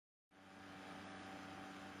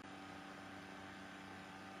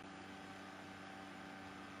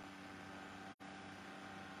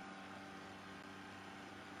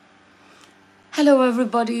Hello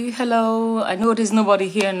everybody, hello. I know there's nobody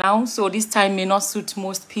here now, so this time may not suit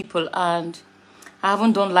most people, and I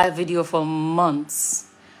haven't done live video for months.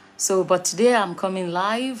 So but today I'm coming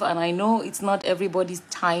live, and I know it's not everybody's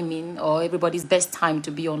timing or everybody's best time to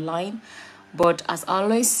be online, but as I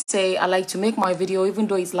always say, I like to make my video even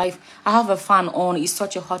though it's live. I have a fan on. It's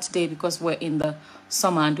such a hot day because we're in the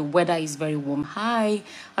summer and the weather is very warm. Hi.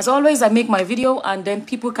 As always, I make my video and then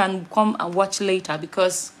people can come and watch later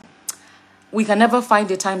because we can never find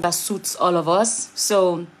the time that suits all of us.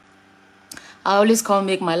 So I always come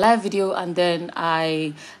make my live video, and then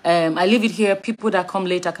I leave it here. People that come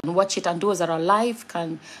later can watch it, and those that are live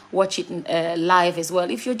can watch it live as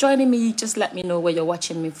well. If you're joining me, just let me know where you're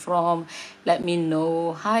watching me from. Let me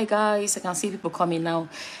know. Hi guys, I can see people coming now.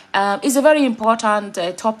 It's a very important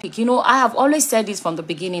topic. You know, I have always said this from the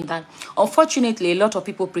beginning that unfortunately a lot of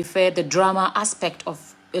people prefer the drama aspect of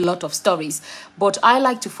a lot of stories, but I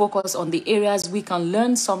like to focus on the areas we can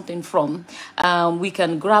learn something from. We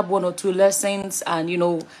can grab one or two lessons and, you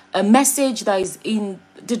know, a message that is in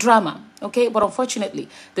the drama. Okay, but unfortunately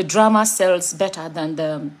the drama sells better than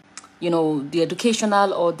the, you know, the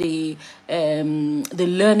educational or the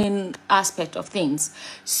learning aspect of things.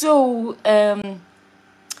 So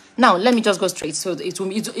now let me just go straight. So it's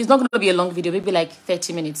not going to be a long video, maybe like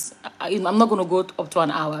 30 minutes. I'm not going to go up to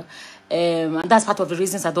an hour. And that's part of the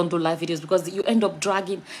reasons I don't do live videos, because you end up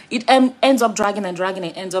dragging. It ends up dragging and dragging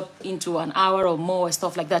and ends up into an hour or more,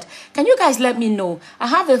 stuff like that. Can you guys let me know? I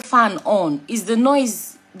have a fan on. Is the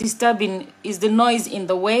noise disturbing? Is the noise in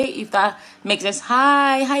the way? If that makes sense.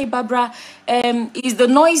 Hi Barbara. Is the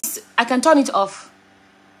noise? I can turn it off.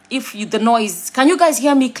 If the noise, can you guys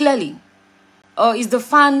hear me clearly? Or is the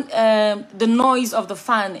fan, the noise of the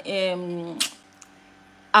fan,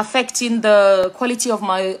 affecting the quality of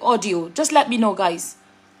my audio? Just let me know, guys.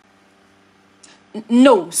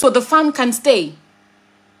 No, so the fan can stay.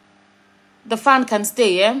 The fan can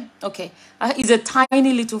stay, yeah? Okay. It's a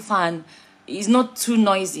tiny little fan. It's not too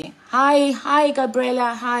noisy. Hi,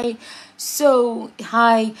 Gabriela. Hi. So,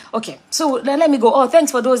 hi. Okay, so let me go. Oh,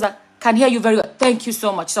 thanks for those that can hear you very well. Thank you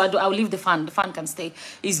so much. So I'll leave the fan. The fan can stay.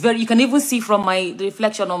 It's very, you can even see from the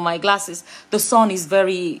reflection on my glasses, the sun is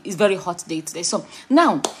very hot day today. So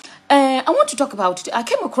now I want to talk about, I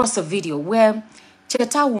came across a video where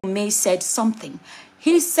Chetah Umeh said something.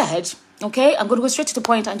 He said, okay, I'm going to go straight to the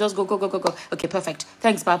point and just go. Okay, perfect.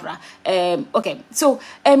 Thanks, Barbara. Okay, so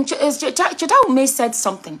Chetah Umeh said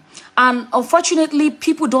something, and unfortunately,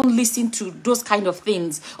 people don't listen to those kind of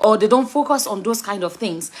things, or they don't focus on those kind of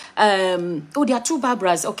things. Oh, there are two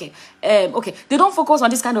Barbaras. Okay, okay, they don't focus on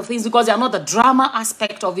this kind of things because they are not the drama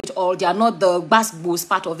aspect of it, or they are not the basketball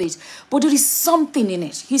part of it. But there is something in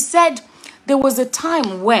it. He said there was a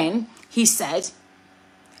time when he said,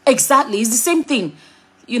 exactly, it's the same thing.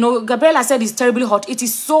 You know, Gabriela said it's terribly hot. It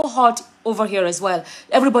is so hot over here as well.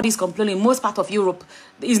 Everybody's complaining. Most part of Europe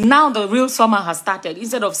is now the real summer has started.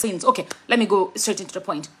 Instead of saying, okay, let me go straight into the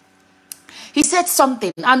point. He said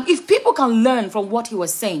something, and if people can learn from what he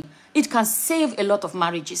was saying, it can save a lot of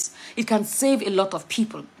marriages. It can save a lot of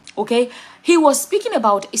people. Okay, he was speaking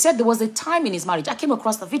about, he said there was a time in his marriage. I came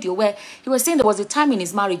across the video where he was saying there was a time in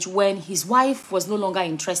his marriage when his wife was no longer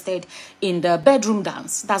interested in the bedroom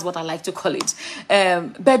dance. That's what I like to call it,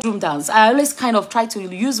 bedroom dance. I always kind of try to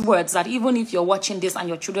use words that even if you're watching this and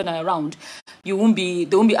your children are around, they won't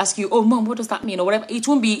be asking you, oh mom, what does that mean, or whatever. It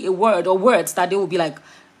won't be a word or words that they will be like,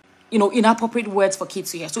 you know, inappropriate words for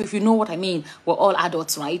kids to hear. So if you know what I mean, we're all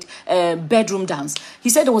adults, right? Bedroom dance. He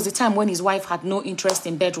said there was a time when his wife had no interest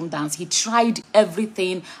in bedroom dance. He tried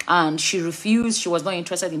everything and she refused. She was not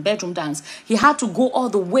interested in bedroom dance. He had to go all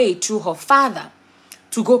the way to her father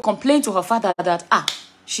to go complain to her father that,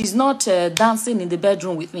 she's not dancing in the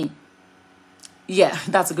bedroom with me. Yeah,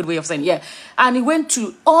 that's a good way of saying it. Yeah. And he went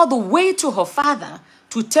all the way to her father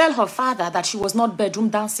to tell her father that she was not bedroom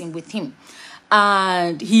dancing with him.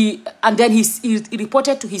 And then he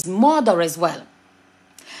reported to his mother as well.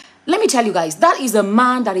 Let me tell you guys, that is a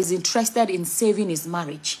man that is interested in saving his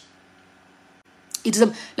marriage. It is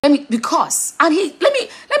let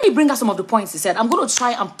me bring out some of the points he said. I'm going to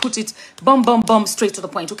try and put it straight to the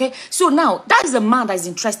point. Okay, so now that is a man that is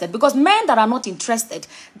interested, because men that are not interested,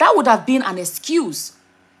 that would have been an excuse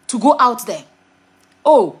to go out there.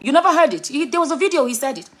 Oh, you never heard it? There was a video, he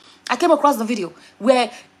said it. I came across the video where,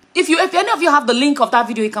 if any of you have the link of that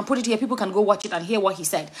video, you can put it here. People can go watch it and hear what he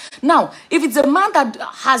said. Now, if it's a man that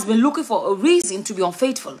has been looking for a reason to be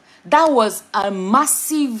unfaithful, that was a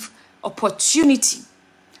massive opportunity.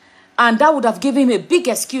 And that would have given him a big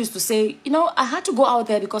excuse to say, you know, I had to go out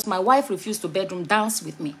there because my wife refused to bedroom dance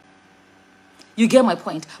with me. You get my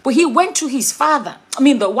point? But he went to his father, I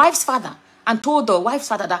mean the wife's father, and told the wife's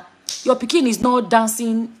father that your pikin is not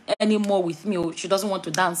dancing anymore with me, or she doesn't want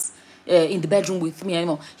to dance in the bedroom with me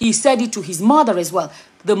anymore. He said it to his mother as well.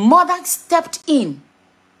 The mother stepped in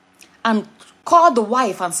and called the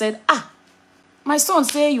wife and said, my son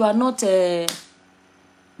say you are not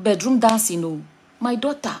bedroom dancing. No, my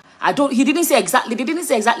daughter. He didn't say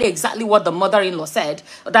exactly what the mother-in-law said.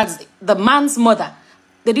 That's the man's mother.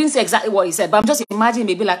 They didn't say exactly what he said, but I'm just imagining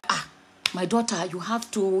maybe like, my daughter, you have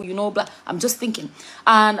to, you know, blah. I'm just thinking.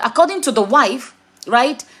 And according to the wife,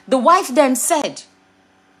 right, the wife then said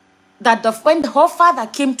that when her father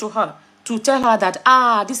came to her to tell her that,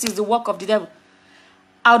 this is the work of the devil,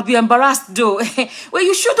 I would be embarrassed though. Well,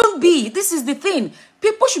 you shouldn't be. This is the thing.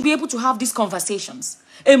 People should be able to have these conversations.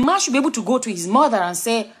 A man should be able to go to his mother and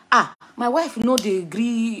say, my wife no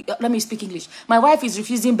degree. Let me speak English. My wife is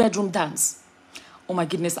refusing bedroom dance. Oh my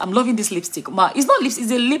goodness, I'm loving this lipstick. It's not lipstick,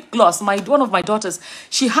 it's a lip gloss. One of my daughters,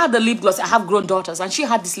 she had the lip gloss. I have grown daughters, and she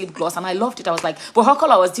had this lip gloss, and I loved it. I was like, but her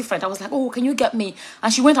color was different. I was like, oh, can you get me?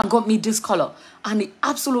 And she went and got me this color, and it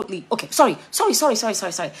absolutely okay. Sorry.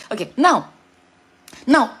 Okay, now,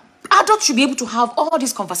 adults should be able to have all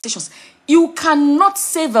these conversations. You cannot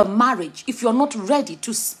save a marriage if you're not ready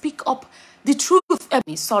to speak up the truth.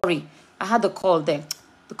 Sorry, I had the call there.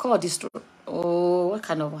 The call destroyed. Oh, what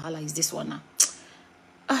kind of wahala is this one now?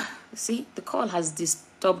 See, the call has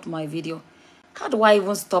disturbed my video. How do I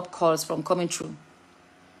even stop calls from coming through?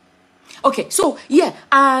 Okay, so yeah,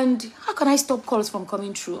 and how can I stop calls from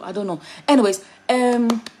coming through? I don't know. Anyways,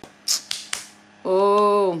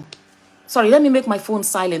 oh, sorry, let me make my phone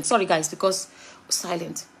silent. Sorry guys, because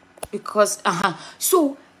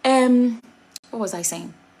so what was I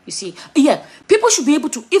saying? You see, yeah, people should be able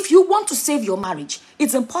to, if you want to save your marriage,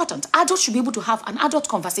 it's important. Adults should be able to have an adult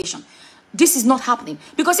conversation. This is not happening.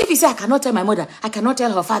 Because if you say, I cannot tell my mother, I cannot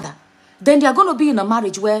tell her father, then they are going to be in a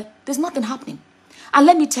marriage where there's nothing happening. And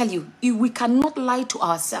let me tell you, we cannot lie to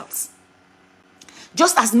ourselves.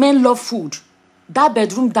 Just as men love food, that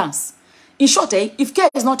bedroom dance. In short, if care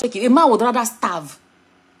is not taken, a man would rather starve,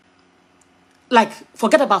 like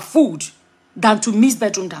forget about food, than to miss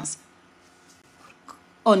bedroom dance.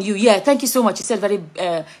 On you, yeah, thank you so much. You said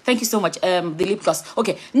thank you so much, the lip gloss.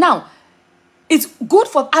 Okay, now, it's good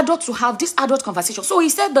for adults to have this adult conversation. So he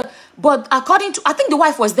said that, but according to, I think the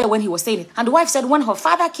wife was there when he was saying it. And the wife said when her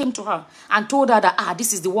father came to her and told her that,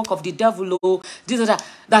 this is the work of the devil,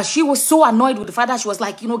 that she was so annoyed with the father. She was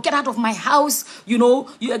like, get out of my house, you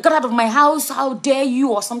get out of my house, how dare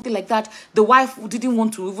you, or something like that. The wife didn't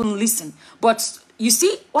want to even listen. But you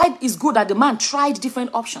see why it's good that the man tried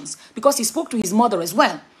different options, because he spoke to his mother as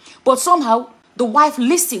well. But somehow the wife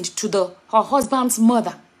listened to her husband's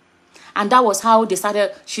mother. And that was how they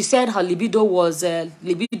started. She said her libido was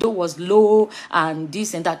low and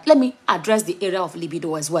this and that. Let me address the area of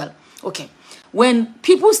libido as well. Okay. When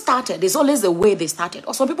people started, there's always a way they started.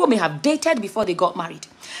 Or some people may have dated before they got married.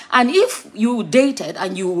 And if you dated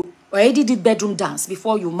and you already did bedroom dance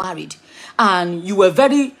before you married, and you were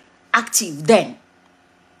very active then,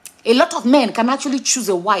 a lot of men can actually choose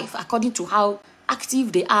a wife according to how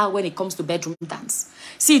active they are when it comes to bedroom dance.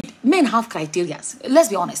 See, men have criteria. Let's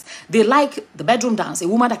be honest. They like the bedroom dance. A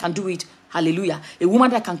woman that can do it, hallelujah. A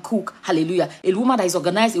woman that can cook, hallelujah. A woman that is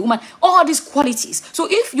organized, a woman, all these qualities. So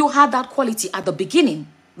if you had that quality at the beginning,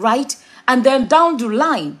 right, and then down the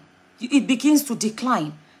line, it begins to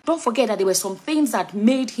decline. Don't forget that there were some things that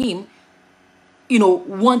made him,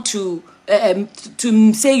 want to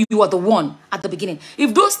say you are the one at the beginning.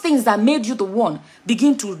 If those things that made you the one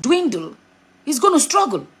begin to dwindle, he's going to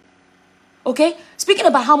struggle. Okay? Speaking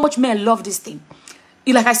about how much men love this thing.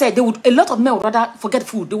 Like I said, a lot of men would rather forget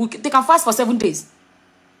food. They can fast for 7 days.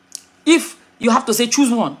 If you have to say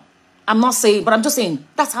choose one. I'm not saying, but I'm just saying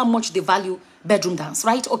that's how much they value bedroom dance,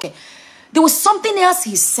 right? Okay. There was something else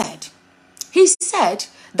he said. He said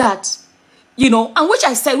that, and which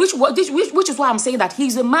I said, which is why I'm saying that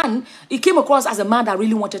he's a man. He came across as a man that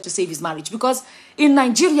really wanted to save his marriage. Because in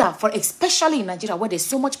Nigeria, especially in Nigeria, where there's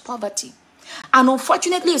so much poverty, and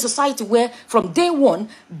unfortunately a society where from day one,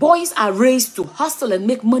 boys are raised to hustle and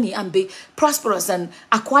make money and be prosperous and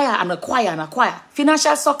acquire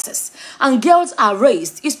financial success. And girls are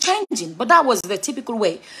raised, it's changing, but that was the typical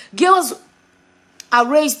way. Girls are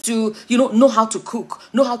raised to, know how to cook,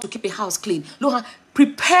 know how to keep a house clean,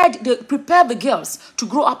 prepare the girls to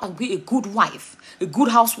grow up and be a good wife, a good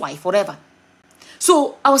housewife, whatever.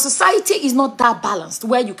 So our society is not that balanced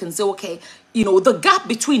where you can say, okay, the gap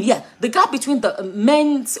between the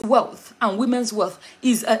men's wealth and women's wealth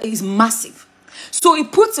is massive. So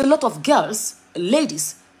it puts a lot of girls,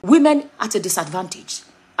 ladies, women at a disadvantage.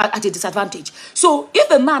 So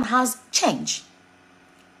if a man has change,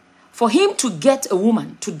 For him to get a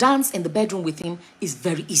woman to dance in the bedroom with him is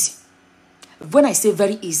very easy. When I say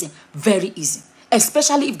very easy,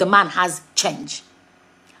 especially if the man has change,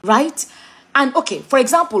 right? And okay, for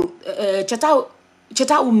example, Chetah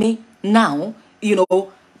Umeh now, you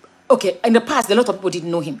know, okay, in the past, a lot of people didn't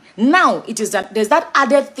know him. Now, it is that there's that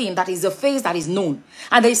added thing that is a face that is known.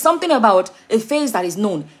 And there is something about a face that is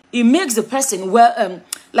known. It makes the person, well,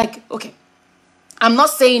 like, okay, I'm not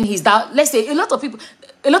saying he's that, let's say a lot of people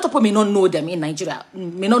may not know them in Nigeria,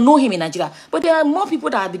 may not know him in Nigeria, but there are more people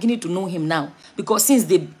that are beginning to know him now because since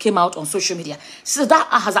they came out on social media. So that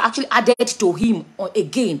has actually added to him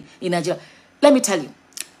again in Nigeria. Let me tell you,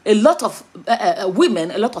 a lot of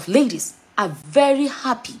women, a lot of ladies are very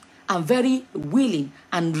happy and very willing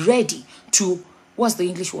and ready to, what's the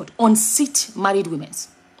English word? Unseat married women.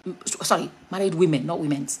 Sorry, married women, not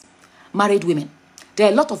women's. Married women. There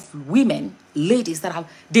are a lot of women, ladies that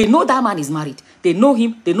they know that man is married. They know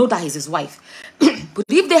him. They know that he's his wife. But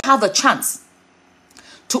if they have a chance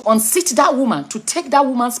to unseat that woman, to take that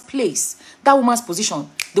woman's place, that woman's position,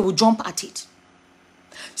 they will jump at it.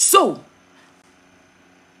 So,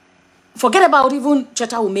 forget about even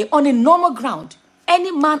Chetah Umeh. On a normal ground,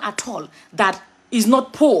 any man at all that is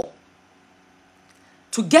not poor,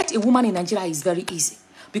 to get a woman in Nigeria is very easy.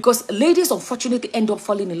 Because ladies, unfortunately, end up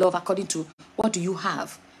falling in love according to what do you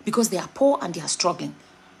have. Because they are poor and they are struggling.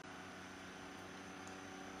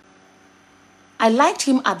 I liked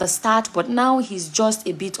him at the start, but now he's just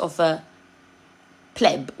a bit of a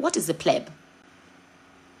pleb. What is a pleb?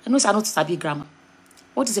 I know it's not sabi grammar.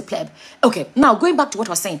 What is a pleb? Okay, now going back to what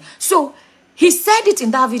I was saying. So, he said it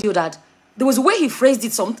in that video that there was a way he phrased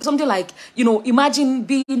it, something like, you know, imagine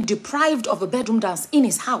being deprived of a bedroom dance in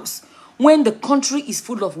his house when the country is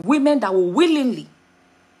full of women that will willingly,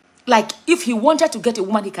 like if he wanted to get a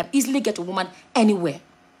woman, he can easily get a woman anywhere.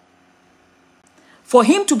 For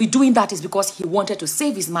him to be doing that is because he wanted to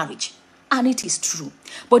save his marriage. And it is true.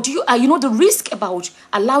 But you know the risk about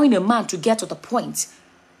allowing a man to get to the point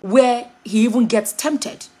where he even gets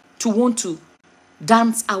tempted to want to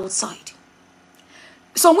dance outside.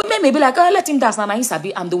 Some women may be like, oh, let him dance.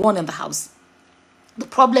 I'm the one in the house. The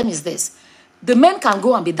problem is this. The men can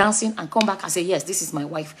go and be dancing and come back and say, yes, this is my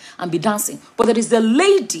wife, and be dancing. But there is the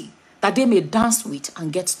lady that they may dance with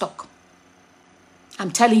and get stuck.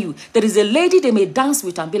 I'm telling you, there is a lady they may dance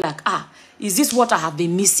with and be like, ah, is this what I have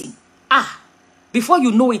been missing? Ah, before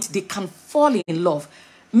you know it, they can fall in love.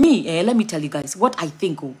 Me, let me tell you guys what I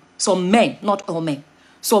think. Oh, some men, not all men,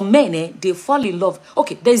 some men, they fall in love.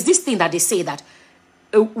 Okay, there's this thing that they say that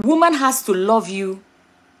a woman has to love you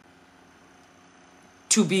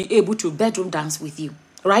to be able to bedroom dance with you,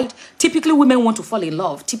 right? Typically, women want to fall in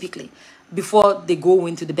love, typically, before they go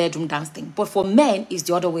into the bedroom dance thing. But for men, it's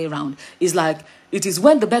the other way around. It's like, it is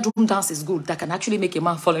when the bedroom dance is good that can actually make a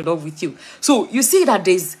man fall in love with you. So you see that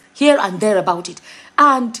there's here and there about it.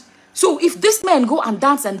 And so if these men go and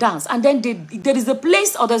dance, and then there is a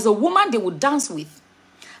place or there's a woman they will dance with,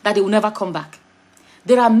 that they will never come back.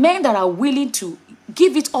 There are men that are willing to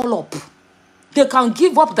give it all up. They can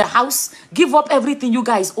give up the house, give up everything you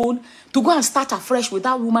guys own to go and start afresh with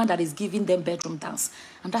that woman that is giving them bedroom dance.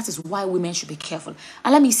 And that is why women should be careful.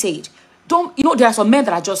 And let me say it. There are some men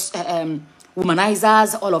that are just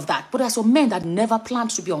womanizers, all of that. But there are some men that never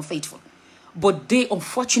planned to be unfaithful. But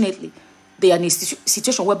unfortunately, they are in a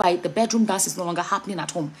situation whereby the bedroom dance is no longer happening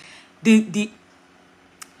at home. You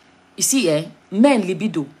see, men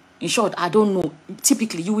libido, in short, I don't know.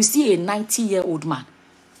 Typically, you will see a 90-year-old man.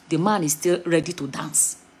 The man is still ready to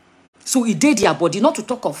dance. So he did their body, not to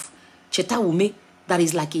talk of Chetah Umeh, that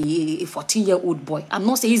is like a 14-year-old boy. I'm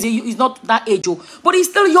not saying he's not that age, but he's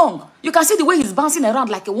still young. You can see the way he's bouncing around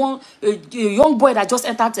like a young boy that just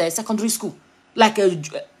entered secondary school. Like a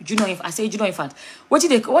junior infant. I say junior infant. What do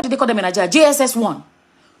they call them in Nigeria? JSS1.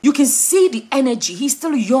 You can see the energy. He's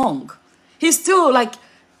still young. He's still like,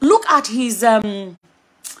 look at his,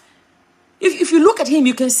 if you look at him,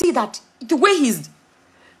 you can see that the way he's,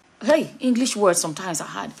 hey, English words sometimes are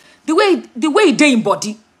hard. The way they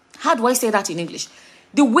embody, how do I say that in English?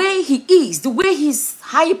 The way he is, the way he's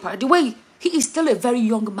hyper, the way he is still a very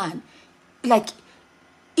young man. Like,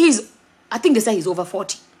 I think they say he's over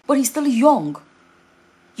 40, but he's still young.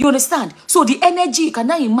 You understand? So the energy, you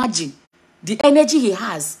cannot imagine the energy he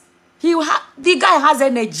has. The guy has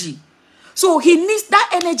energy. So that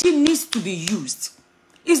energy needs to be used.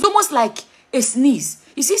 It's almost like a sneeze.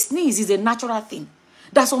 You see, sneeze is a natural thing.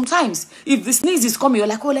 That sometimes, if the sneeze is coming, you're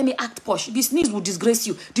like, oh, let me act posh. The sneeze will disgrace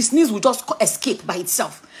you. The sneeze will just escape by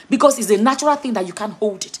itself. Because it's a natural thing that you can't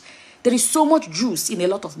hold it. There is so much juice in a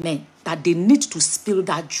lot of men that they need to spill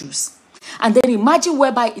that juice. And then imagine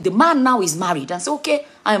whereby the man now is married and say, okay,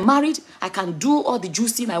 I'm married. I can do all the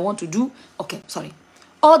juicing I want to do. Okay, sorry.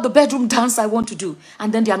 All the bedroom dance I want to do.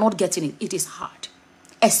 And then they are not getting it. It is hard.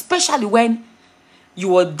 Especially when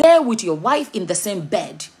you are there with your wife in the same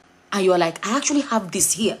bed. And you're like, I actually have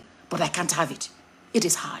this here, but I can't have it. It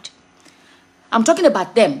is hard. I'm talking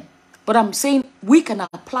about them. But I'm saying we can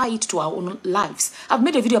apply it to our own lives. I've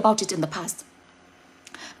made a video about it in the past.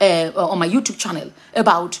 On my YouTube channel.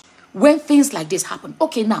 About when things like this happen.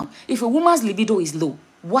 Okay, now, if a woman's libido is low,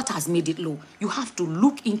 what has made it low? You have to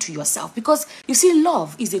look into yourself. Because, you see,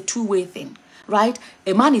 love is a two-way thing. Right?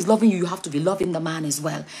 A man is loving you, you have to be loving the man as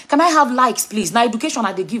well. Can I have likes, please? Now, education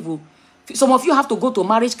I give you. Some of you have to go to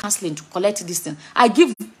marriage counseling to collect this thing. I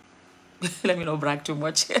give... Let me not brag too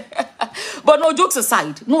much. But no, jokes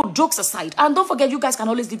aside. No, jokes aside. And don't forget, you guys can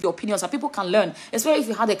always give your opinions and people can learn. Especially if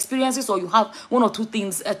you had experiences or you have one or two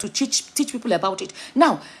things to teach people about it.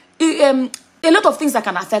 Now, a lot of things that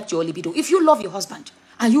can affect your libido. If you love your husband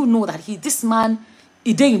and you know that this man,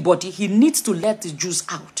 he day in body, he needs to let the juice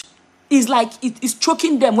out. It's like it's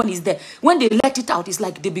choking them when he's there. When they let it out, it's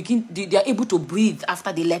like they are able to breathe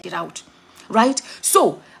after they let it out. Right?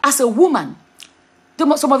 So, as a woman,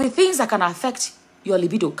 some of the things that can affect your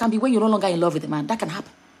libido can be when you're no longer in love with the man. That can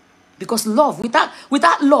happen. Because love,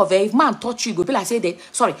 without love, if a man touches you, go be like say that,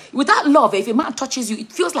 sorry, without love, if a man touches you,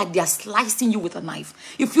 it feels like they are slicing you with a knife.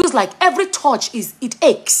 It feels like every touch it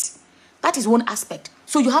aches. That is one aspect.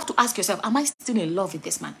 So you have to ask yourself, am I still in love with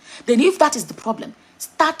this man? Then if that is the problem,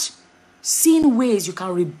 start seeing ways you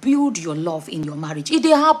can rebuild your love in your marriage. It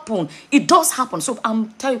did happen. It does happen. So I'm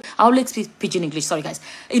telling you, I always speak pidgin English. Sorry, guys.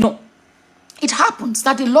 You know, it happens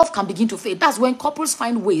that the love can begin to fade. That's when couples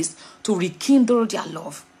find ways to rekindle their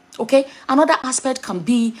love. Okay? Another aspect can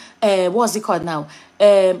be, what's it called now?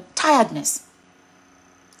 Tiredness.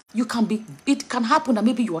 It can happen that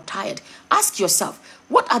maybe you are tired. Ask yourself,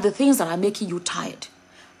 what are the things that are making you tired?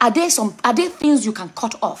 Are there things you can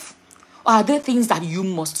cut off? Or are there things that you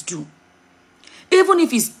must do? Even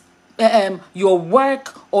if it's your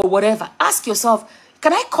work or whatever, ask yourself,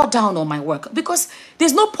 can I cut down on my work? Because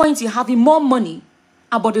there's no point in having more money,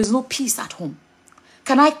 but there's no peace at home.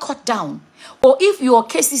 Can I cut down? Or if your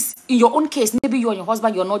case is, in your own case, maybe you and your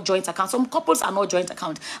husband, you're not joint account. Some couples are not joint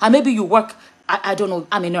account. And maybe you work, I don't know,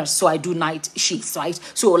 I'm a nurse, so I do night shifts, right?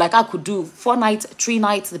 So like I could do 4 nights, 3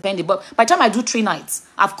 nights, depending. But by the time I do 3 nights,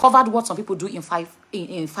 I've covered what some people do in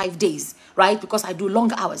 5 days, right? Because I do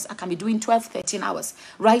long hours. I can be doing 12, 13 hours,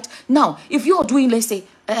 right? Now, if you're doing, let's say,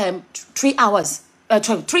 3 hours,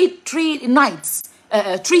 3 nights,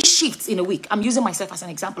 3 shifts in a week. I'm using myself as an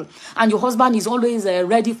example. And your husband is always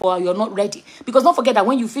ready for you're not ready. Because don't forget that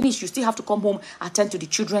when you finish, you still have to come home, attend to the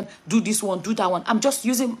children, do this one, do that one. I'm just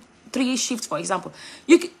using 3 shifts, for example.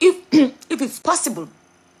 If it's possible,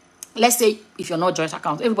 let's say if you're not joint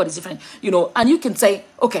account, everybody's different, you know, and you can say,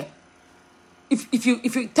 okay, if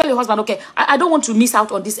you tell your husband, okay, I don't want to miss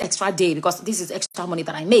out on this extra day because this is extra money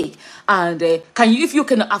that I make. And if you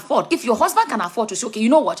can afford, if your husband can afford to say, okay, you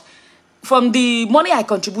know what? From the money I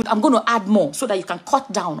contribute, I'm going to add more so that you can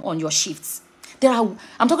cut down on your shifts. I'm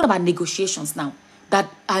talking about negotiations now that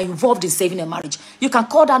are involved in saving a marriage. You can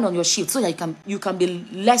cut down on your shift so that you can be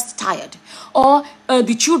less tired. Or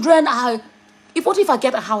the children are, what if I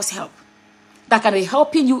get a house help that can be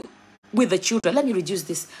helping you with the children? Let me reduce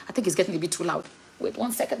this. I think it's getting a bit too loud. Wait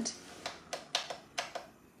 1 second.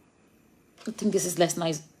 I think this is less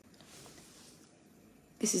noise.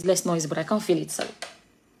 This is less noise, but I can't feel it, sorry.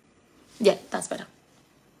 Yeah, that's better.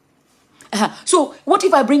 So what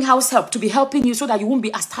if I bring house help to be helping you so that you won't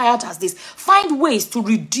be as tired as this? Find ways to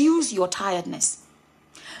reduce your tiredness.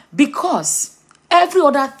 Because every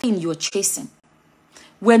other thing you're chasing,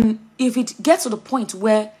 if it gets to the point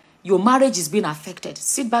where your marriage is being affected,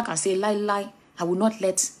 sit back and say, lie, I will not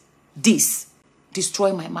let this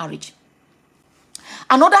destroy my marriage.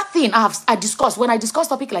 Another thing I discussed, when I discuss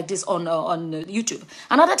topic like this on YouTube,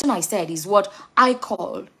 another thing I said is what I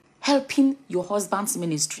call helping your husband's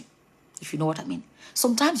ministry, if you know what I mean.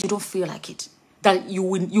 Sometimes you don't feel like it, that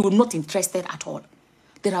you're not interested at all.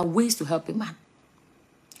 There are ways to help a man.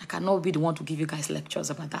 I cannot be the one to give you guys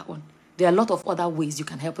lectures about that one. There are a lot of other ways you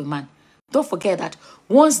can help a man. Don't forget that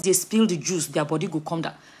once they spill the juice, their body will come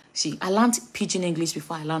down. See, I learned pidgin English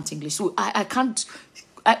before I learned English. So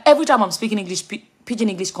every time I'm speaking English, pidgin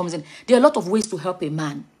English comes in. There are a lot of ways to help a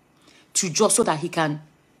man so that he can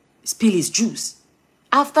spill his juice.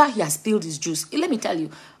 After he has spilled his juice, let me tell you,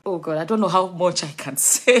 oh God, I don't know how much I can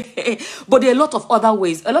say, but there are a lot of other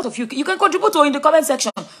ways. A lot of you can contribute to in the comment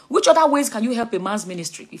section. Which other ways can you help a man's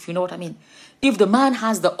ministry, if you know what I mean? If the man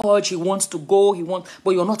has the urge, he wants to go,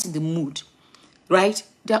 but you're not in the mood, right?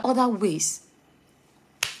 There are other ways.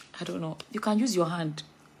 I don't know. You can use your hand.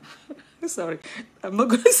 Sorry, I'm not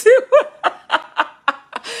going to say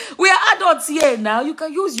we are adults here now. You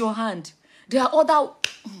can use your hand. There are other...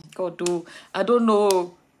 God, I don't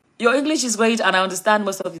know. Your English is great and I understand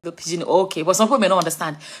most of the pidgin. Okay, but some people may not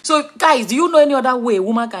understand. So, guys, do you know any other way a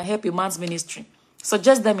woman can help a man's ministry?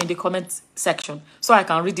 Suggest them in the comment section so I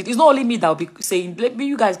can read it. It's not only me that will be saying, let me,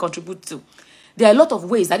 you guys contribute too. There are a lot of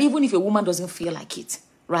ways that even if a woman doesn't feel like it,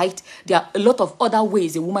 right? There are a lot of other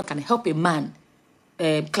ways a woman can help a man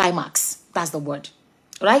climax. That's the word,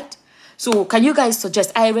 right? So can you guys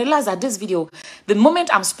suggest? I realize that this video, the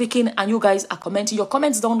moment I'm speaking and you guys are commenting, your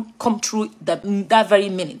comments don't come through that very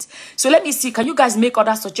minute. So let me see, can you guys make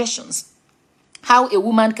other suggestions? How a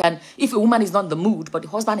woman can, if a woman is not in the mood, but the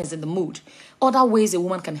husband is in the mood, other ways a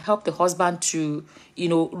woman can help the husband to, you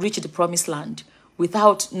know, reach the promised land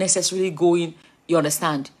without necessarily going, you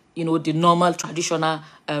understand, you know, the normal traditional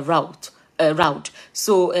route.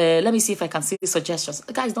 So let me see if I can see suggestions.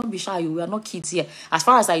 Guys, don't be shy. We are not kids here. As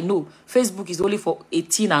far as I know, Facebook is only for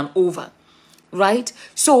 18 and over, right?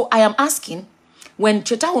 So I am asking, when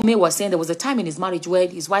Chetah Umeh was saying there was a time in his marriage where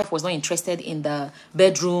his wife was not interested in the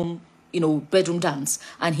bedroom, you know, bedroom dance,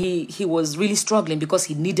 and he was really struggling because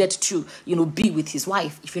he needed to, you know, be with his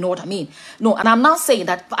wife, if you know what I mean. No, and I'm not saying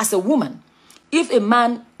that as a woman, if a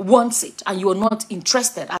man wants it and you're not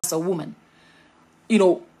interested as a woman, you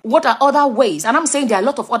know, what are other ways? And I'm saying there are a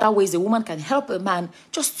lot of other ways a woman can help a man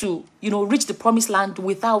just to, you know, reach the promised land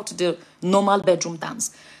without the normal bedroom dance.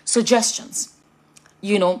 Suggestions,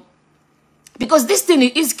 you know, because this thing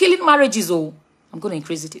is killing marriages. Oh, I'm going to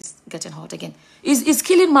increase it. It's getting hot again. It's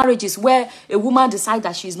killing marriages where a woman decides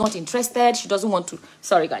that she's not interested. She doesn't want to.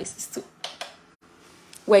 Sorry, guys. It's too...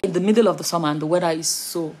 We're in the middle of the summer and the weather is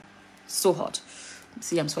so hot.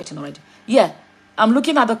 See, I'm sweating already. Yeah, I'm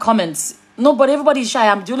looking at the comments. No, but everybody's shy.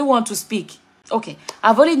 I'm the only one to speak. Okay,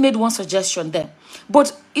 I've only made one suggestion there.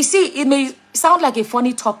 But you see, it may sound like a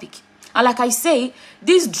funny topic. And like I say,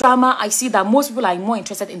 this drama, I see that most people are more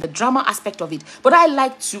interested in the drama aspect of it. But I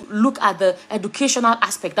like to look at the educational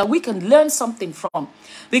aspect that we can learn something from.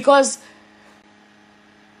 Because,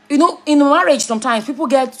 you know, in marriage, sometimes people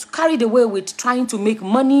get carried away with trying to make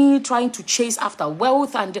money, trying to chase after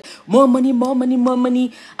wealth and more money, more money, more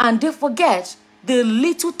money. And they forget the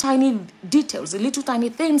little tiny details, the little tiny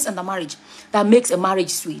things in the marriage that makes a marriage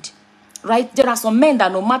sweet. Right? There are some men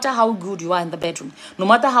that no matter how good you are in the bedroom, no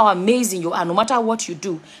matter how amazing you are, no matter what you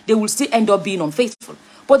do, they will still end up being unfaithful.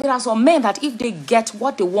 But there are some men that if they get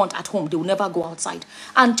what they want at home, they will never go outside.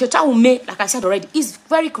 And Chetah Umeh, like I said already, is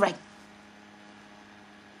very correct.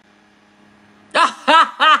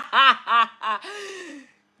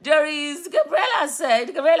 Gabriela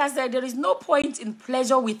said, there is no point in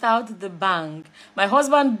pleasure without the bank. My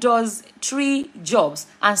husband does 3 jobs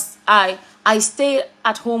and I stay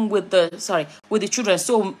at home with the children.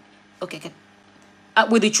 So,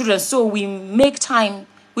 with the children. So we make times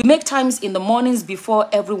in the mornings before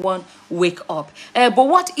everyone wake up. But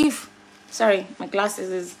what if, sorry, my glasses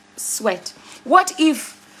is sweat. What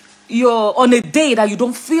if you're on a day that you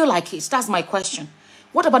don't feel like it? That's my question.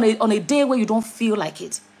 What about on a day where you don't feel like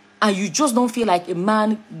it? And you just don't feel like a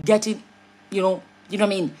man getting, you know what I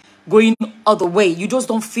mean, going all the way. You just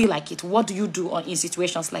don't feel like it. What do you do in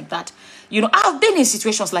situations like that? You know, I've been in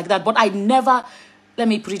situations like that, but I never, let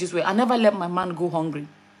me put it this way, I never let my man go hungry.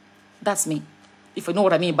 That's me. If you know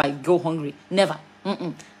what I mean by go hungry. Never.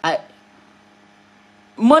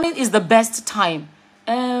 Morning is the best time.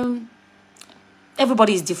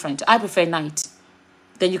 Everybody is different. I prefer night.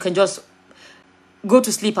 Then you can just go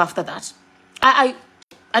to sleep after that.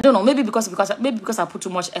 I don't know, maybe because I put too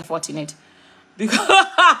much effort in it. Because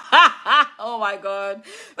oh my God.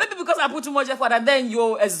 Maybe because I put too much effort and then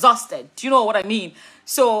you're exhausted. Do you know what I mean?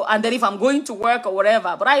 So, and then if I'm going to work or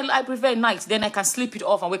whatever, but I prefer night. Then I can sleep it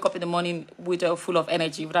off and wake up in the morning with full of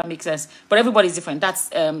energy, if that makes sense. But everybody's different. That's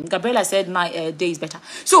Gabriela said night day is better.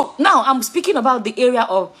 So now I'm speaking about the area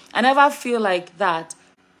of I never feel like that.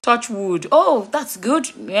 Touch wood. Oh, that's good.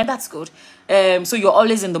 Yeah, that's good. So you're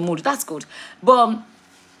always in the mood. That's good. But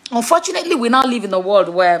unfortunately, we now live in a world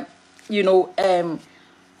where, you know,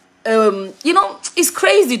 it's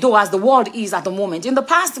crazy though as the world is at the moment. In the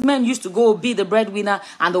past, men used to go be the breadwinner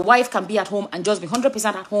and the wife can be at home and just be 100%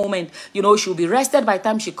 at home, and you know she'll be rested by the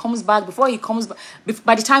time she comes back. By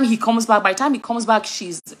the time he comes back,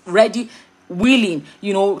 she's ready, willing,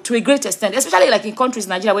 you know, to a great extent. Especially like in countries,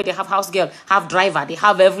 Nigeria, where they have house girl, have driver, they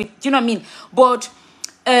have every, you know what I mean? But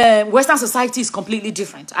Western society is completely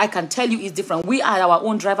different. I can tell you it's different. We are our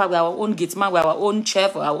own driver, we are our own gate man, we are our own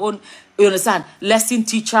chef, we are our own, you understand, lesson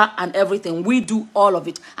teacher and everything. We do all of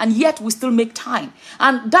it. And yet we still make time.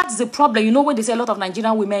 And that's the problem. You know, when they say a lot of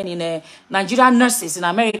Nigerian women in Nigerian nurses in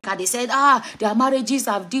America, they said, their marriages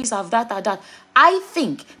have this, have that, have that. I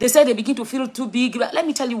think they say they begin to feel too big. Let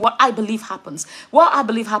me tell you what I believe happens. What I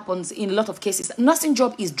believe happens in a lot of cases, nursing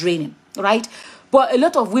job is draining, right? But a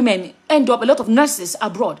lot of women end up, a lot of nurses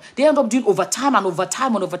abroad, they end up doing overtime and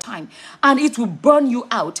overtime and overtime. And it will burn you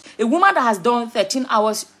out. A woman that has done 13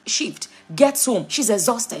 hours shift gets home, she's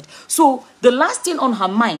exhausted. So the last thing on her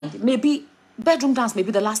mind, maybe bedroom dance,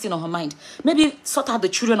 maybe the last thing on her mind, maybe sort out the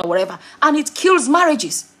children or whatever. And it kills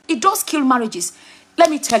marriages. It does kill marriages. Let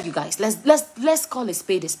me tell you guys, let's call a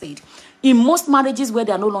spade a spade. In most marriages where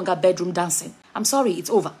they are no longer bedroom dancing, I'm sorry, it's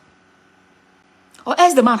over. Or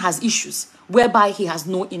else the man has issues whereby he has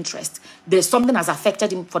no interest. There's something has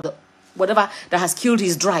affected him for the whatever that has killed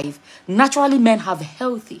his drive. Naturally, men have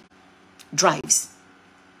healthy drives.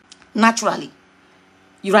 Naturally.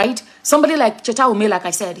 You right? Somebody like Chetah Umeh, like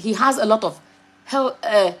I said, he has a lot of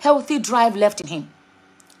healthy drive left in him.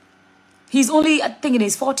 He's only, I think, in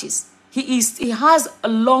his 40s. He has a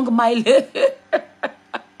long mileage.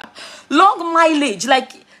 Long mileage,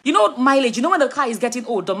 like, you know, mileage. You know when the car is getting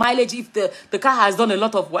old, the mileage, if the car has done a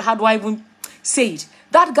lot of, how do I even say it?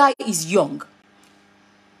 That guy is young.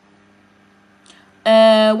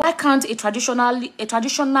 Why can't a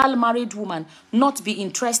traditional married woman not be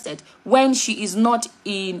interested when she is not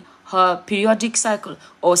in her periodic cycle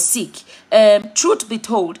or sick? Truth be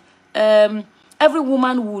told, every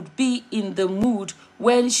woman would be in the mood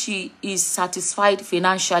when she is satisfied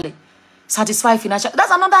financially. That's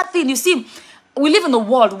another thing. You see, we live in a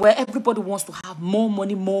world where everybody wants to have more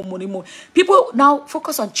money, more money, more. People now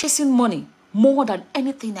focus on chasing money more than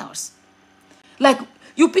anything else. Like,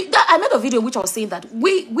 I made a video which I was saying that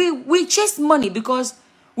we chase money because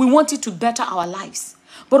we want it to better our lives.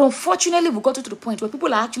 But unfortunately, we got to the point where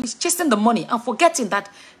people are actually chasing the money and forgetting that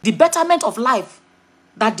the betterment of life,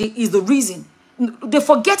 is the reason. They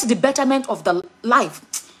forget the betterment of the life.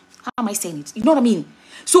 How am I saying it? You know what I mean?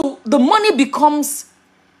 So the money becomes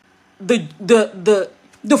the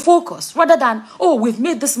focus rather than, oh, we've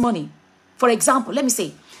made this money. For example, let me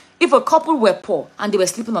say, if a couple were poor and they were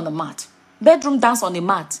sleeping on the mat, bedroom dance on the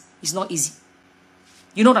mat is not easy.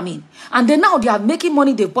 You know what I mean? And then now they are making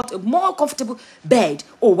money. They've bought a more comfortable bed.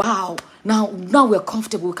 Oh, wow. Now we're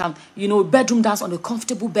comfortable. We can, bedroom dance on a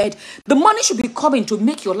comfortable bed. The money should be coming to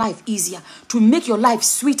make your life easier, to make your life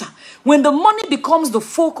sweeter. When the money becomes the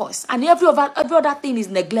focus and every other thing is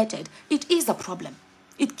neglected, it is a problem.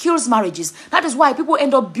 It kills marriages. That is why people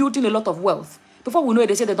end up building a lot of wealth. Before we know it,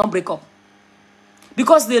 they say they don't break up.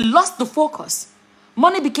 Because they lost the focus.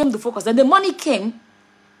 Money became the focus. And the money came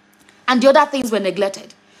and the other things were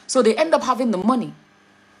neglected. So they end up having the money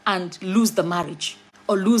and lose the marriage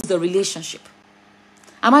or lose the relationship.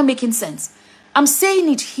 Am I making sense? I'm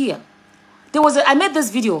saying it here. I made this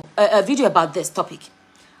video, a video about this topic.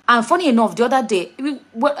 And funny enough, the other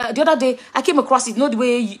day, I came across it, the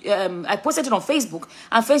way I posted it on Facebook.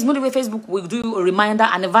 And the way Facebook will do a reminder,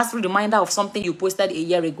 anniversary reminder of something you posted a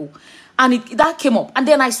year ago. And that came up. And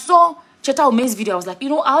then I saw Chetah Umeh's video. I was like, I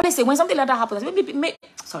always say when something like that happens,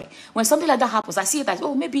 when something like that happens, I see it as,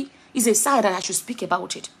 oh, maybe it's a sign that I should speak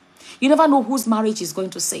about it. You never know whose marriage is going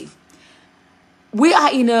to save. We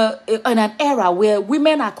are in an era where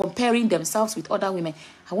women are comparing themselves with other women.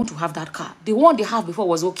 I want to have that car. The one they have before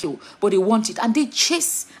was okay, but they want it. And they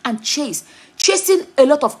chase and chase, chasing a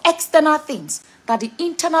lot of external things that the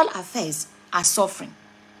internal affairs are suffering.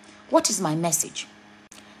 What is my message?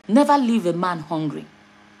 Never leave a man hungry.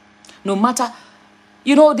 No matter,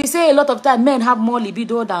 they say a lot of time men have more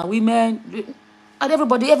libido than women. And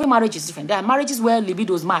every marriage is different. There are marriages where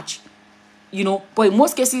libidos match, but in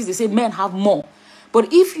most cases they say men have more. But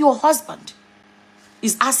if your husband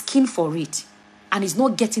is asking for it and is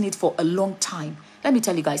not getting it for a long time, let me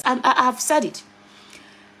tell you guys, I have said it.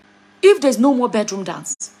 If there's no more bedroom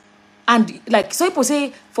dance, and like some people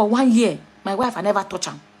say, for 1 year, my wife, I never touch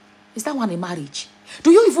her. Is that one a marriage?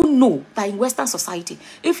 Do you even know that in Western society,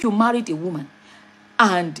 if you married a woman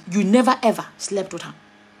and you never ever slept with her,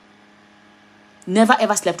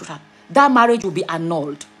 that marriage will be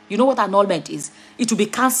annulled. You know what annulment is? It will be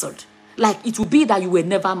cancelled. Like it will be that you were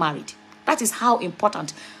never married. That is how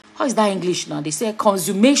important. How is that English now? They say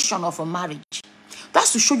consummation of a marriage.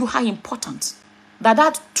 That's to show you how important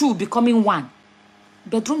that two becoming one.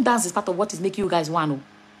 Bedroom dance is part of what is making you guys one.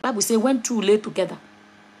 Bible say when two lay together,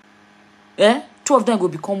 two of them will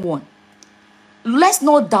become one. Let's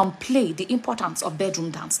not downplay the importance of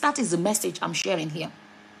bedroom dance. That is the message I'm sharing here.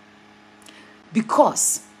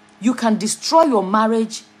 because you can destroy your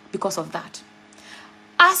marriage because of that.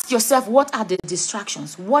 Ask yourself, what are the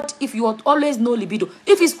distractions? What if you always no libido?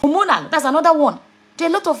 If it's hormonal, that's another one. There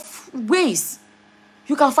are a lot of ways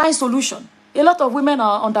you can find solution. A lot of women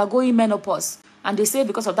are undergoing menopause, and they say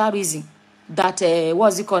because of that reason that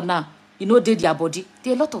what's it called now? You know, they their body.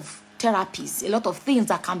 There are a lot of therapies, a lot of things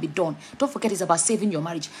that can be done. Don't forget, it's about saving your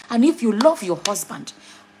marriage. And if you love your husband,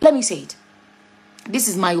 let me say it. This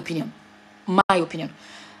is my opinion. My opinion.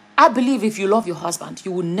 I believe if you love your husband,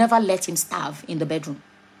 you will never let him starve in the bedroom.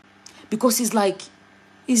 Because he's like,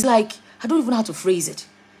 I don't even know how to phrase it.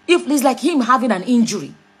 If it's like him having an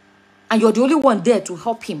injury, and you're the only one there to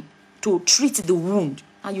help him to treat the wound,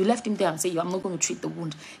 and you left him there and say, I'm not going to treat the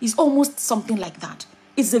wound. It's almost something like that.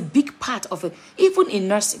 It's a big part of it. Even in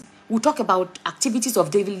nursing, we talk about activities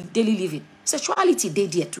of daily living. Sexuality, they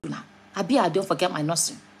there too now. I don't forget my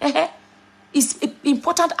nursing. It's an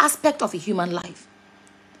important aspect of a human life.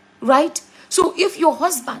 Right? So if your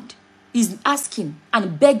husband is asking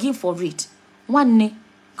and begging for it, one day,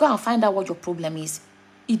 go and find out what your problem is.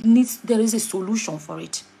 There is a solution for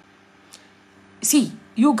it. See,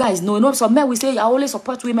 you guys know, some men will say, I always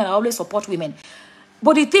support women, I always support women.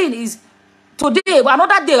 But the thing is, today,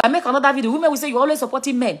 another day, I make another video, women will say, you're always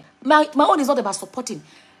supporting men. My own is not about supporting.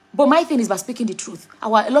 But my thing is about speaking the truth. A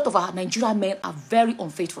lot of our Nigerian men are very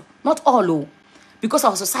unfaithful. Not all, because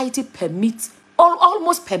our society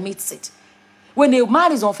almost permits it. When a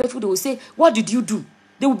man is unfaithful, they will say, what did you do?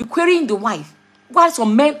 They will be querying the wife. While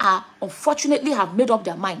some men unfortunately have made up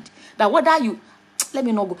their mind that whether you, let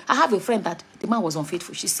me not go. I have a friend that the man was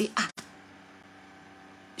unfaithful. She say,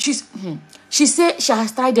 she said she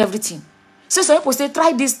has tried everything. So some people say,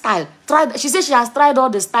 try this style. She said she has tried all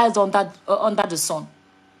the styles under the sun.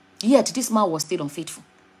 Yet this man was still unfaithful.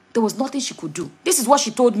 There was nothing she could do. This is what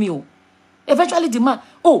she told me. Eventually the man,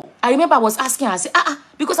 I remember I was asking her, I said,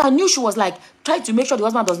 because I knew she was like trying to make sure the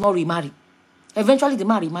husband does not remarry. Eventually the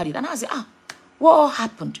man remarried. And I said, what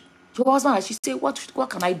happened? Your husband, and she said, what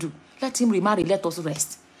can I do? Let him remarry, let us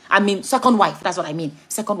rest. I mean, second wife, that's what I mean.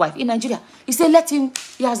 Second wife. In Nigeria, he said,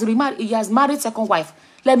 he has married second wife.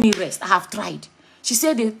 Let me rest. I have tried. She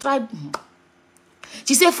said they tried.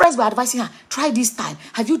 She said friends were advising her, try this style.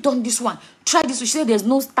 Have you done this one? Try this. She said there's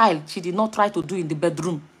no style she did not try to do in the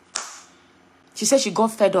bedroom. She said she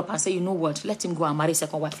got fed up and said, you know what? Let him go and marry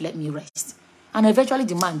second wife. Let me rest. And eventually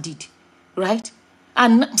the man did. Right?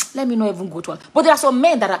 And let me not even go to her. But there are some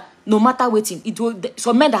men that are, no matter waiting,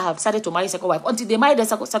 some men that have decided to marry second wife until they marry their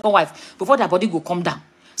second wife before their body go come down.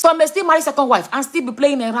 Some may still marry second wife and still be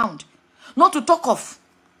playing around. Not to talk of.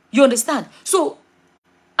 You understand? So,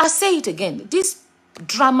 I say it again. This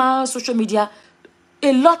drama, social media,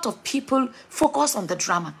 a lot of people focus on the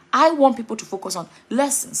drama. I want people to focus on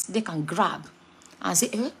lessons they can grab and say,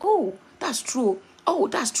 oh, that's true. Oh,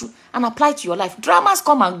 that's true. And apply to your life. Dramas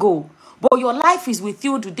come and go. But your life is with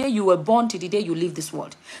you the day you were born to the day you leave this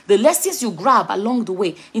world. The lessons you grab along the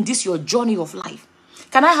way in this your journey of life.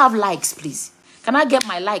 Can I have likes, please? Can I get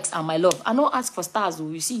my likes and my love? I don't ask for stars,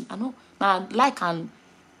 you see. I know. Now, like and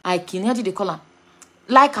I can hear the color.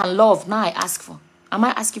 Like and love, now I ask for. Am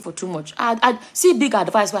I asking for too much? I see big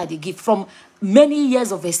advice where they give from many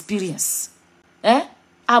years of experience.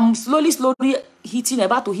 I'm slowly hitting,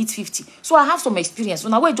 about to hit 50. So I have some experience. So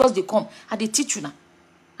now where just they come, and they teach you now.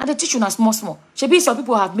 And they teach you now small. Maybe some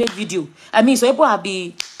people have made video. I mean, some people have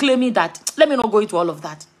been claiming that. Let me not go into all of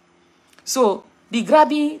that. So be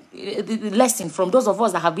grabbing the lesson from those of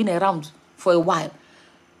us that have been around for a while.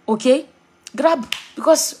 Okay? Grab.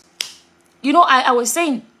 Because, you know, I was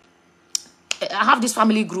saying, I have this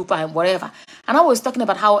family group and whatever. And I was talking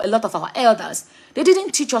about how a lot of our elders, they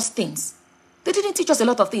didn't teach us things. They didn't teach us a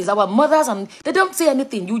lot of things. Our mothers, and they don't say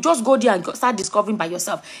anything. You just go there and start discovering by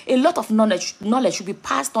yourself. A lot of knowledge should be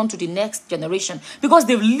passed on to the next generation because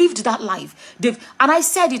they've lived that life. And I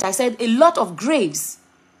said a lot of graves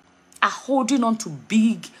are holding on to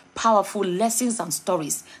big, powerful lessons and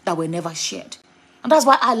stories that were never shared. And that's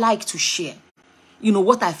why I like to share, you know,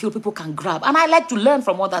 what I feel people can grab. And I like to learn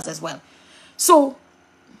from others as well. So,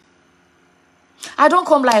 I don't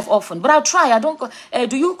come live often, but I'll try.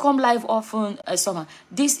 Do you come live often, Summer?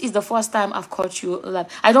 This is the first time I've caught you live.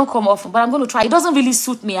 I don't come often, but I'm going to try. It doesn't really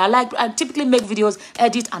suit me. I typically make videos,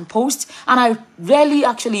 edit, and post, and I rarely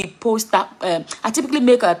actually post that. I typically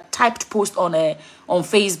make a typed post on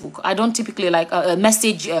Facebook. I don't typically like a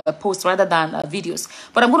message post rather than videos.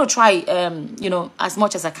 But I'm going to try, you know, as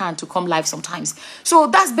much as I can to come live sometimes. So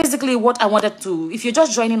that's basically what I wanted to. If you're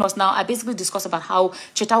just joining us now, I basically discussed about how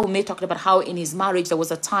Chetah Umeh talked about how in his his marriage, there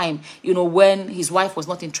was a time, you know, when his wife was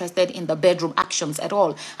not interested in the bedroom actions at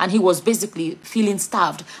all. And he was basically feeling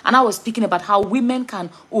starved. And I was speaking about how women can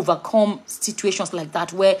overcome situations like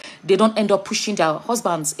that where they don't end up pushing their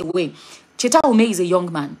husbands away. Chetah Umeh is a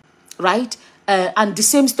young man, right? And the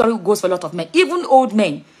same story goes for a lot of men, even old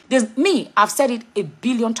men. There's me, I've said it a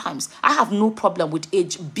billion times. I have no problem with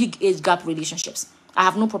big age gap relationships. I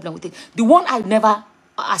have no problem with it. The one I never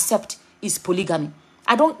accept is polygamy.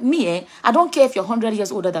 I don't care if you're 100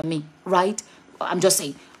 years older than me, right? I'm just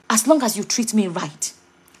saying, as long as you treat me right,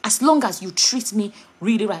 as long as you treat me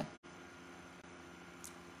really right.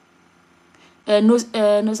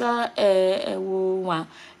 Nosa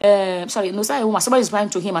somebody is replying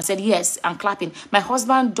to him and said yes and clapping. My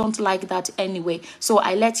husband don't like that anyway, so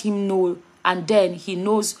I let him know, and then he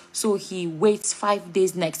knows, so he waits 5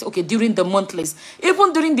 days next. Okay, during the monthlies,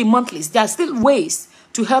 even during the monthlies, there are still ways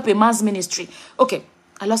to help a man's ministry. Okay,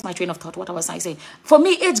 I lost my train of thought. What was I saying? For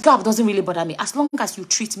me, age gap doesn't really bother me as long as you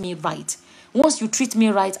treat me right. Once you treat me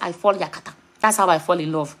right, I fall yakata. That's how I fall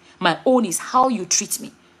in love. My own is how you treat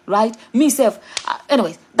me. Right? Me self.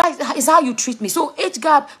 Anyways, that is how you treat me. So age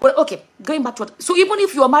gap, well, okay, going back to what. So even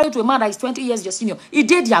if you are married to a man that is 20 years your senior, he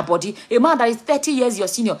did your body. A man that is 30 years your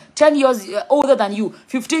senior, 10 years older than you,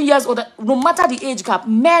 15 years older, no matter the age gap,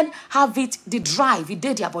 men have it, the drive, he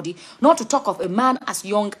did their body. Not to talk of a man as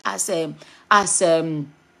young as what's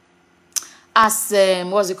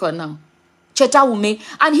it called now? Chetah Umeh.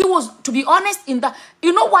 And he was, to be honest, in that,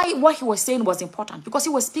 you know why what he was saying was important? Because he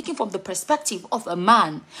was speaking from the perspective of a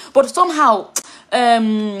man. But somehow,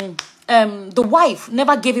 the wife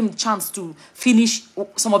never gave him a chance to finish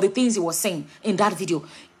some of the things he was saying in that video.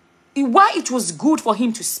 Why it was good for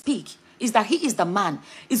him to speak is that he is the man.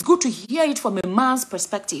 It's good to hear it from a man's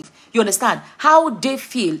perspective. You understand? How they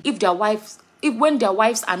feel if their wives, when their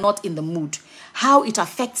wives are not in the mood, how it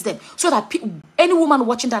affects them, so that any woman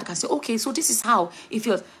watching that can say, okay, so this is how it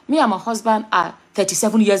feels. Me and my husband are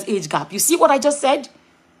 37 years age gap. You see what I just said?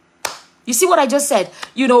 You see what I just said?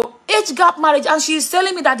 You know, age gap marriage, and she's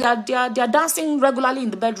telling me that they are dancing regularly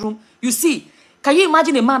in the bedroom. You see, can you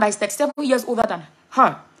imagine a man that is 37 years older than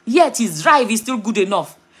her, yet his drive is still good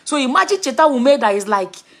enough? So imagine Chetah Umeh that is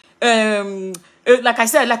like I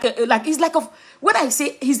said, he's like a, when I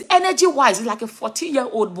say his energy wise, he's like a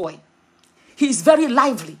 14-year-old boy. He's very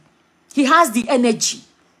lively. He has the energy.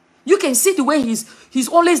 You can see the way he's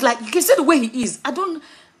always like, you can see the way he is.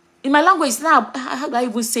 In my language now, how do I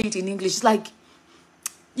even say it in English? It's like,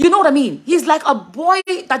 you know what I mean? He's like a boy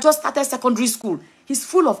that just started secondary school. He's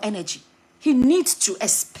full of energy. He needs to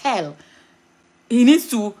expel. He needs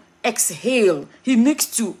to exhale. He needs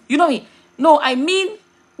to, you know what I mean? No, I mean,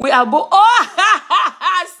 we are both, oh,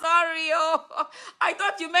 sorry, oh. I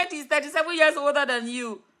thought you meant he's 37 years older than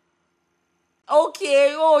you.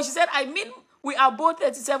 Okay, oh, she said, I mean, we are both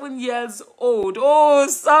 37 years old. Oh,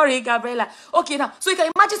 sorry, Gabriela. Okay, now, so you can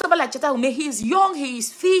imagine somebody like Chetah Umeh. He's young, he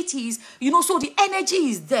is fit, he's, you know, so the energy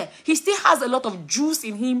is there. He still has a lot of juice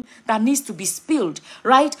in him that needs to be spilled,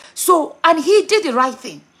 right? So, and he did the right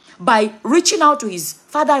thing by reaching out to his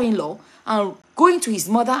father-in-law and going to his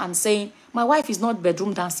mother and saying, my wife is not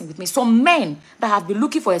bedroom dancing with me. Some men that have been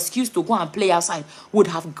looking for an excuse to go and play outside would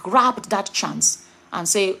have grabbed that chance and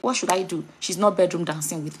say, what should I do? She's not bedroom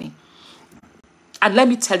dancing with me. And let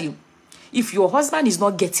me tell you, if your husband is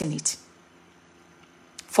not getting it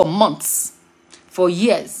for months, for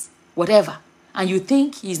years, whatever, and you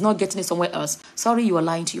think he's not getting it somewhere else, sorry, you are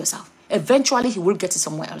lying to yourself. Eventually, he will get it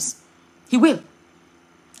somewhere else. He will.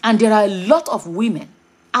 And there are a lot of women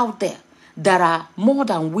out there that are more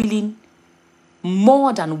than willing.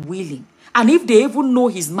 And if they even know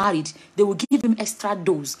he's married, they will give him extra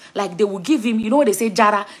dose. Like they will give him, you know what they say,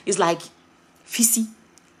 Jara is like fissy.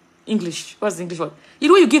 English. What's the English word? You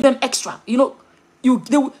know, you give them extra. You know,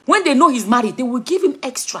 when they know he's married, they will give him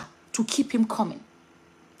extra to keep him coming.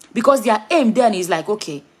 Because their aim then is like,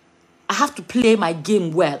 okay, I have to play my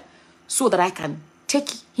game well so that I can take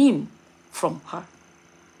him from her.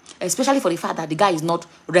 Especially for the fact that the guy is not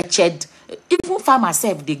wretched. Even farmer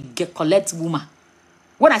self, they collect woman.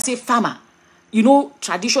 When I say farmer, you know,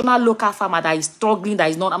 traditional local farmer that is struggling,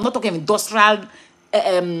 that is not, I'm not talking industrial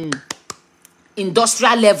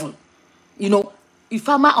level. You know, a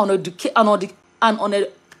farmer on a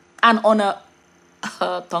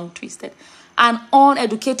tongue twisted, an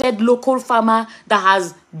uneducated local farmer that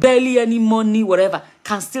has barely any money, whatever,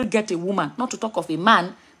 can still get a woman. Not to talk of a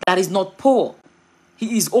man that is not poor.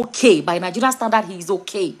 He is okay. By Nigerian standard, he is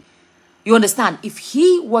okay. You understand? If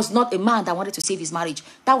he was not a man that wanted to save his marriage,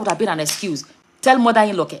 that would have been an excuse. Tell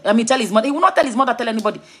mother-in-law. I mean, tell his mother. He will not tell his mother, tell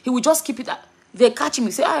anybody. He will just keep it they catch him,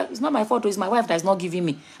 he say, ah, it's not my fault, it's my wife that is not giving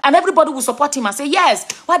me. And everybody will support him and say, yes,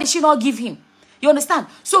 why did she not give him? You understand?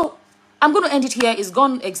 So I'm going to end it here. It's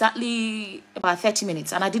gone exactly about 30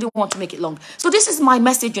 minutes and I didn't want to make it long. So this is my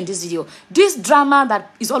message in this video. This drama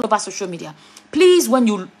that is all over social media. Please, when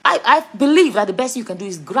you, I believe that the best you can do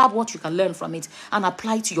is grab what you can learn from it and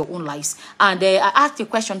apply it to your own lives. And I asked a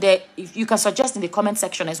question there, if you can suggest in the comment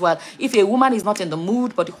section as well. If a woman is not in the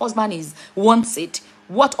mood, but the husband wants it,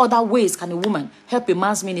 what other ways can a woman help a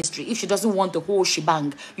man's ministry if she doesn't want the whole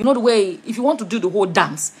shebang? You know the way, if you want to do the whole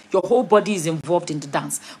dance, your whole body is involved in the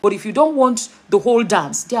dance. But if you don't want the whole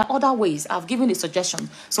dance, there are other ways. I've given a suggestion.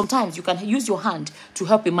 Sometimes you can use your hand to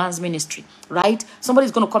help a man's ministry, right?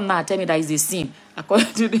 Somebody's going to come now and tell me that it's a sin.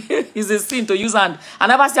 According to it's a sin to use hand. I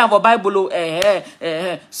never say about Bible.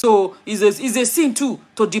 So it's a sin too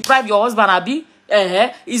to deprive your husband, Abi.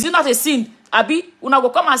 Is it not a sin? Abi, una go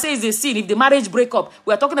come and say it's a sin if the marriage break up.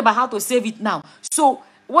 We are talking about how to save it now. So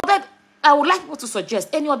what I would like people to suggest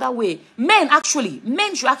any other way. Men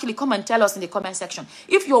should actually come and tell us in the comment section.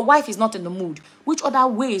 If your wife is not in the mood, which other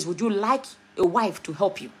ways would you like a wife to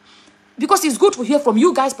help you? Because it's good to hear from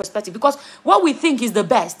you guys' perspective. Because what we think is the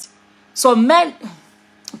best. So men,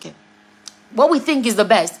 okay, what we think is the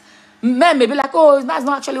best. Men may be like, oh, that's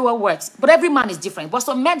not actually what works. But every man is different. But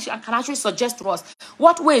some men can actually suggest to us,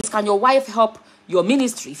 what ways can your wife help your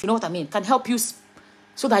ministry, if you know what I mean, can help you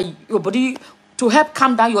so that your body, to help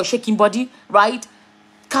calm down your shaking body, right?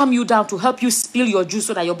 Calm you down, to help you spill your juice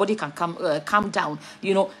so that your body can calm down.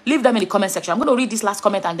 You know, leave them in the comment section. I'm going to read this last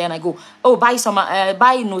comment and then I go, oh, bye,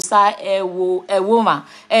 bye, Nusa, Woma.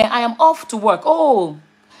 I am off to work. Oh,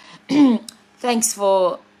 thanks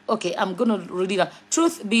for... Okay, I'm going to read it.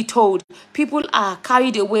 Truth be told, people are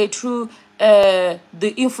carried away through the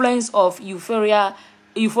influence of euphoria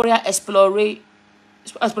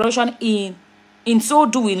exploration in so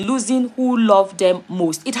doing, losing who love them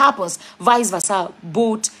most. It happens, vice versa,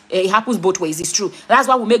 it happens both ways. It's true. That's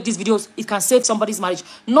why we make these videos. It can save somebody's marriage.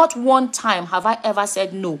 Not one time have I ever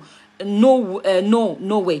said no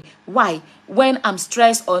way. Why? When I'm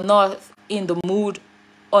stressed or not in the mood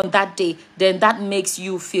on that day, then that makes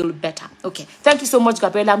you feel better. Okay, thank you so much,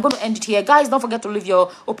 Gabriela. I'm going to end it here. Guys, don't forget to leave your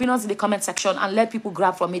opinions in the comment section and let people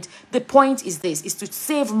grab from it. The point is this, is to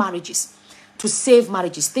save marriages. To save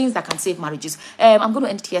marriages, things that can save marriages. I'm going to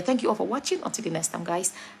end it here. Thank you all for watching. Until the next time,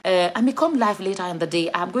 guys. I may come live later in the day.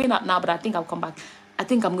 I'm going out now, but I think I'll come back. I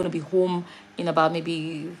think I'm going to be home in about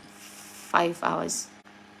maybe 5 hours.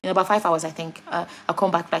 In about 5 hours, I think. I'll come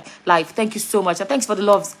back live. Thank you so much. And thanks for the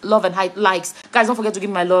love and likes. Guys, don't forget to give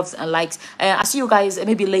me my loves and likes. I'll see you guys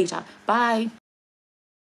maybe later. Bye.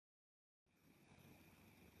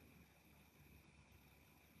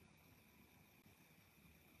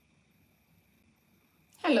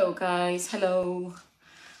 Hello, guys. Hello.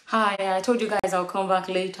 Hi. I told you guys I'll come back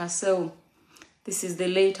later. So this is the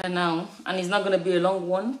later now. And it's not going to be a long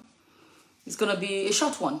one. It's going to be a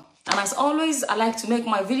short one. And as always, I like to make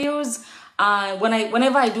my videos.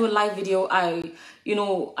 Whenever I do a live video, I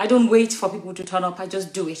don't wait for people to turn up. I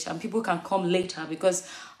just do it, and people can come later because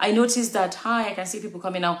I noticed that I can see people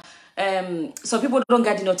coming now. Some people don't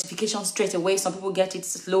get the notification straight away. Some people get it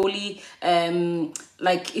slowly.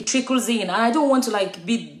 Like it trickles in, and I don't want to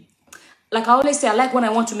be. Like I always say, I like when I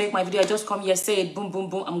want to make my video, I just come here, say it, boom, boom,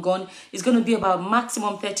 boom, I'm gone. It's going to be about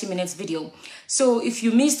maximum 30 minutes video. So if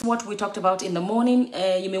you missed what we talked about in the morning,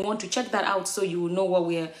 you may want to check that out so you will know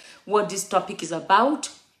what this topic is about.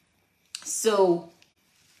 So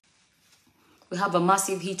we have a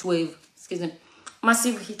massive heat wave,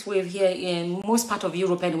 massive heat wave here in most part of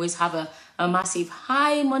Europe anyways, have a massive,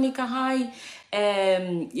 hi Monica, hi.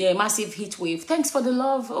 Yeah, massive heat wave. Thanks for the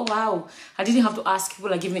love. Oh wow, I didn't have to ask,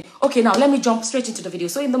 people are giving me. Okay, now let me jump straight into the video.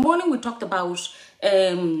 So in the morning we talked about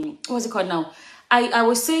what's it called now, I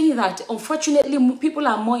was saying that unfortunately people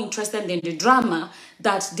are more interested in the drama,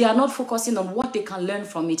 that they are not focusing on what they can learn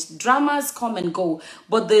from it. Dramas come and go,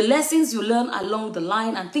 but the lessons you learn along the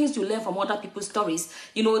line and things you learn from other people's stories,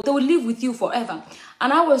 they will live with you forever.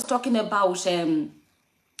 And I was talking about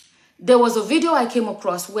there was a video I came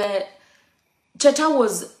across where Chetah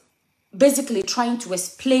was basically trying to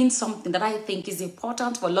explain something that I think is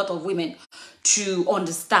important for a lot of women to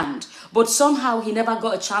understand. But somehow he never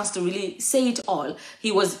got a chance to really say it all.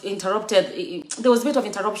 He was interrupted. There was a bit of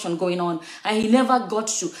interruption going on and he never got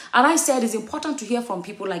to. And I said it's important to hear from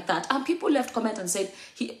people like that. And people left comment and said,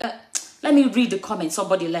 let me read the comment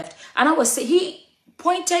somebody left. And I was saying, he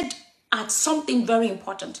pointed at something very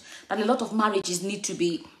important that a lot of marriages need to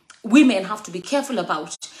be, women have to be careful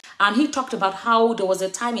about. And he talked about how there was a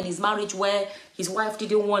time in his marriage where his wife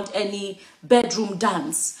didn't want any bedroom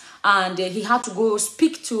dance. And he had to go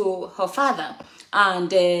speak to her father.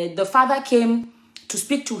 And the father came to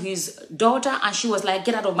speak to his daughter. And she was like,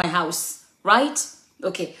 get out of my house, right?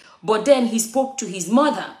 Okay. But then he spoke to his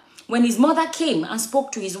mother. When his mother came and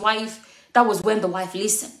spoke to his wife, that was when the wife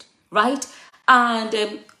listened, right? And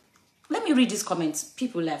let me read these comments.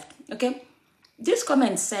 People left, okay? This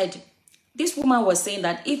comment said, this woman was saying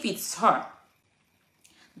that if it's her,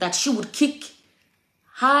 that she would kick,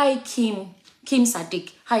 hi, Kim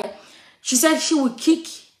Sadiq, hi. She said she would kick,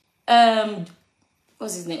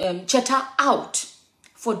 what's his name, Chetah out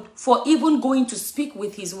for even going to speak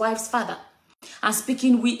with his wife's father and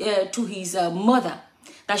speaking with, to his mother.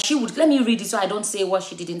 That she would, let me read it so I don't say what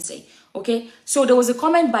she didn't say. Okay, so there was a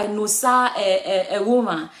comment by Nosa, a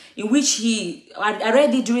woman, in which I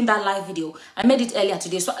read it during that live video. I made it earlier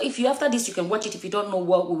today. So if you, after this, you can watch it if you don't know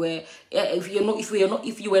what we were,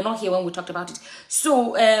 if you were not here when we talked about it.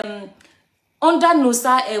 So under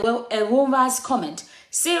Nosa, a woman's comment,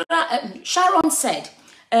 Sharon said,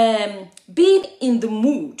 being in the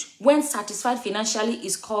mood when satisfied financially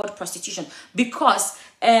is called prostitution, because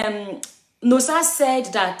Nosa said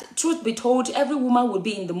that, truth be told, every woman would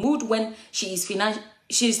be in the mood when she is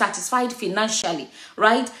satisfied financially,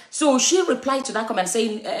 right? So she replied to that comment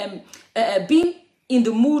saying, being in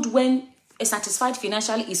the mood when satisfied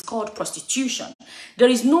financially is called prostitution. There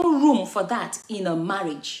is no room for that in a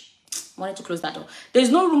marriage. I wanted to close that door. There is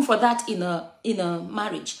no room for that in a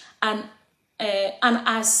marriage. And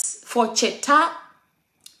as for Chetah,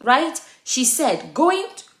 right? She said, going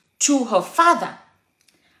to her father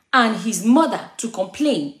and his mother to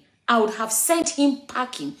complain, I would have sent him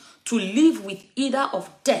packing to live with either of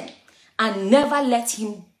them and never let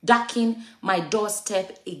him darken my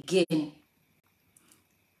doorstep again.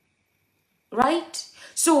 Right?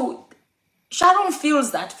 So Sharon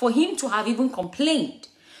feels that for him to have even complained,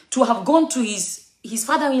 to have gone to his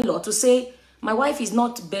father-in-law to say, my wife is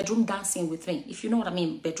not bedroom dancing with me, if you know what I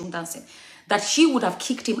mean, bedroom dancing, that she would have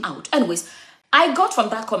kicked him out. Anyways, I got from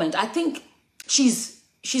that comment, I think she's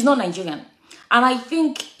not Nigerian. And I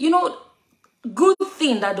think, you know, good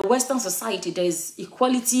thing that the Western society, there's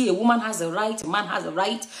equality. A woman has a right, a man has a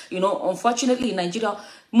right. You know, unfortunately in Nigeria,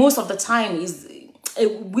 most of the time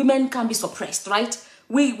women can be suppressed, right?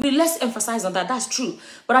 We let's emphasize on that. That's true.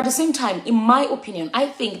 But at the same time, in my opinion, I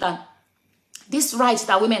think that this right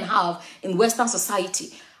that women have in Western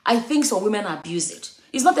society, I think some women abuse it.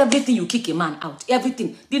 It's not everything you kick a man out.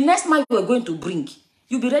 Everything. The next man you are going to bring,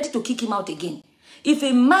 you'll be ready to kick him out again. If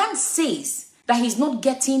a man says that he's not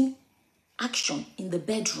getting action in the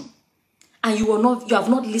bedroom and you have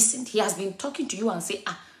not listened, he has been talking to you and say,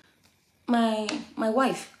 my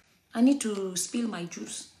wife, I need to spill my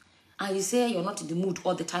juice. And you say you're not in the mood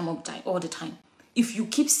all the time. If you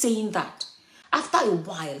keep saying that, after a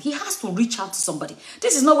while, he has to reach out to somebody.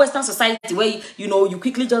 This is not Western society where, you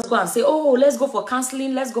quickly just go and say, oh, let's go for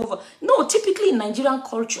counseling, let's go for... No, typically in Nigerian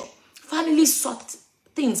culture, families sort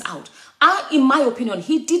things out. And in my opinion,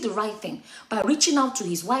 he did the right thing by reaching out to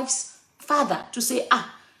his wife's father to say,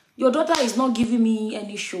 your daughter is not giving me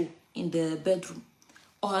any show in the bedroom.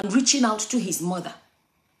 And reaching out to his mother.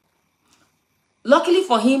 Luckily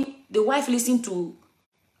for him, the wife listened to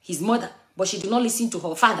his mother, but she did not listen to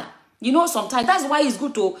her father. You know, sometimes that's why it's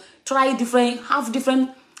good to have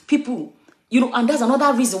different people. And that's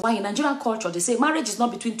another reason why in Nigerian culture, they say marriage is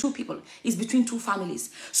not between two people, it's between two families.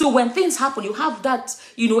 So when things happen, you have that,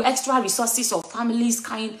 extra resources of families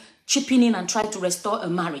chipping in and trying to restore a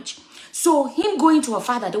marriage. So him going to her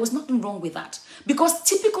father, there was nothing wrong with that. Because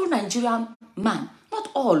typical Nigerian man, not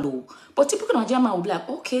all, but typical Nigerian man would be like,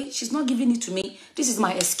 okay, she's not giving it to me. This is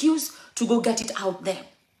my excuse to go get it out there.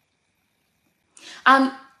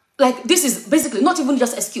 And like, this is basically not even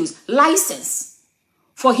just excuse, license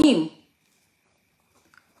for him.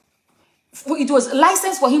 It was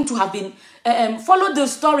license for him to have been, follow the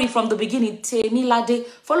story from the beginning.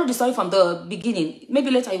 Follow the story from the beginning.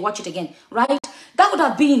 Maybe later you watch it again, right? That would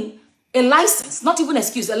have been a license, not even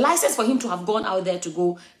excuse, a license for him to have gone out there to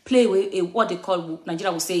go play what they call,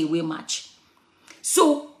 Nigeria would say, a away match.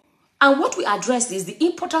 So, and what we addressed is the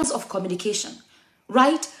importance of communication,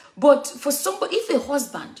 right? But for somebody, if a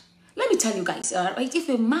husband, let me tell you guys, right? If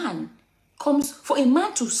a man comes, for a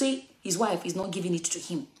man to say his wife is not giving it to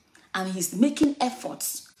him, and he's making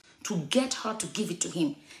efforts to get her to give it to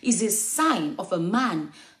him, is a sign of a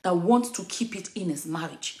man that wants to keep it in his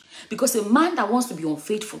marriage. Because a man that wants to be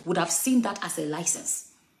unfaithful would have seen that as a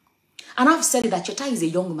license. And I've said that Chetah is a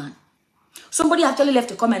young man. Somebody actually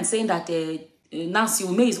left a comment saying that Nancy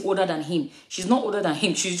Umeh is older than him. She's not older than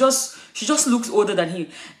him. She just looks older than him.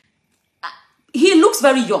 he looks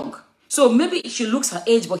very young. So maybe she looks her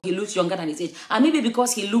age, but he looks younger than his age. And maybe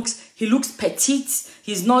because he looks petite,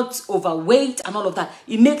 he's not overweight and all of that,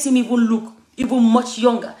 it makes him even look even much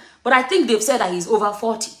younger. But I think they've said that he's over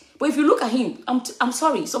 40. But if you look at him, I'm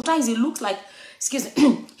sorry, sometimes he looks like, excuse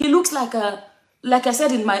me, he looks like a, like I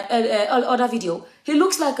said in my other video, he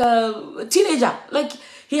looks like a teenager. Like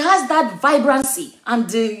he has that vibrancy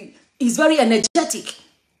and he's very energetic.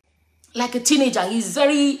 Like a teenager, he's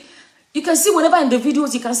very, you can see whenever in the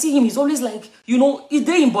videos, you can see him, he's always like, you know, he's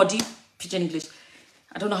there in body, pidgin English.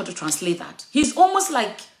 I don't know how to translate that. He's almost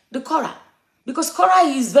like the Cora. Because Cora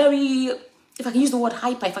is very, if I can use the word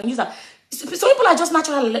hyper, if I can use that. So people are just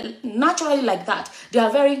naturally like that. They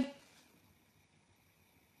are very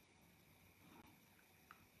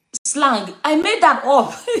slang. I made that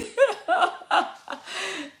up.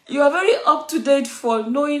 You are very up to date for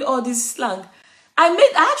knowing all this slang.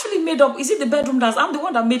 I actually made up, is it the bedroom dance? I'm the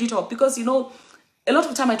one that made it up because, you know, a lot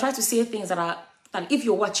of the time I try to say things that if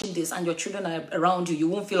you're watching this and your children are around you, you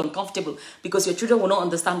won't feel uncomfortable because your children will not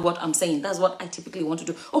understand what I'm saying. That's what I typically want to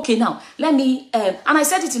do. Okay, now, let me, and I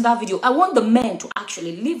said it in that video, I want the men to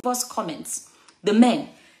actually leave us comments. The men.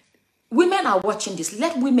 Women are watching this.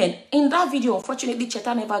 Let women, in that video, unfortunately,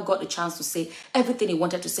 Chetah never got a chance to say everything he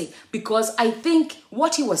wanted to say because I think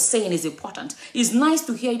what he was saying is important. It's nice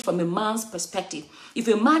to hear it from a man's perspective. If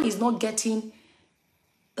a man is not getting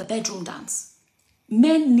the bedroom dance,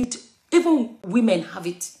 men need, even women have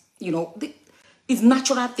it, you know, it's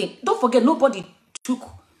natural thing. Don't forget, nobody took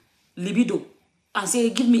libido and say,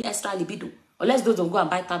 give me extra libido. Unless those don't go and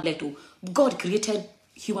buy tablet. God created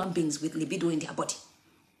human beings with libido in their body.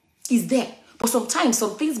 Is there. But sometimes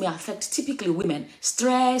some things may affect typically women,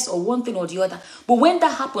 stress or one thing or the other. But when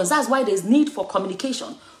that happens, that's why there's need for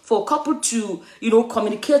communication, for a couple to, you know,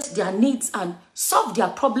 communicate their needs and solve their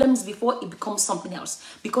problems before it becomes something else.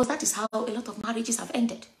 Because that is how a lot of marriages have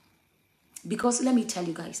ended. Because let me tell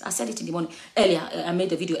you guys, I said it in the morning earlier, I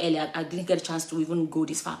made a video earlier, I didn't get a chance to even go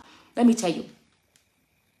this far. Let me tell you.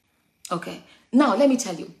 Okay, now let me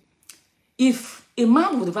tell you, if a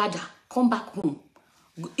man would rather come back home,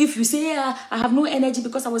 if you say, I have no energy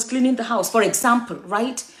because I was cleaning the house, for example,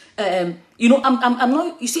 right? You know, I'm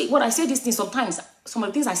not, you see, what I say these things sometimes, some of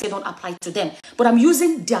the things I say don't apply to them, but I'm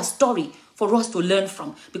using their story for us to learn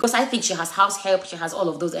from, because I think she has house help, she has all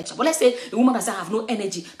of those extra. But let's say a woman that says, I have no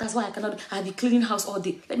energy, that's why I'll be cleaning house all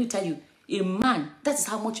day. Let me tell you, a man, that is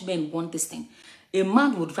how much men want this thing. A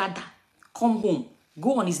man would rather come home,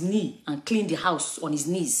 go on his knee and clean the house on his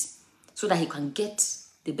knees so that he can get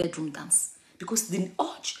the bedroom dance. Because the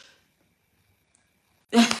urge.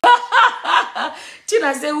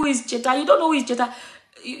 Tina say, who is Chetah? You don't know who is Chetah.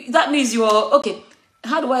 That means you are, okay.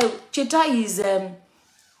 How do I, Chetah is,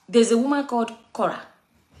 there's a woman called Cora.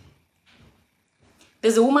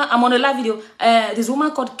 There's a woman, I'm on a live video. There's a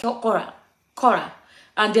woman called Cora.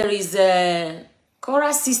 And there is,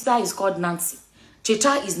 Cora's sister is called Nancy.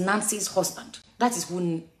 Chetah is Nancy's husband. That is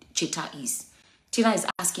who Chetah is. Tina is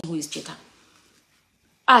asking who is Chetah.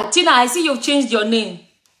 Ah, Tina, I see you've changed your name.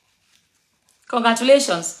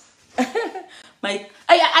 Congratulations.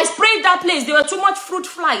 I sprayed that place. There were too much fruit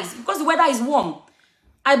flies because the weather is warm.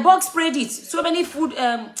 I bug sprayed it. So many food,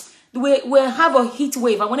 we have a heat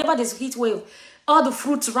wave. And whenever there's a heat wave, all the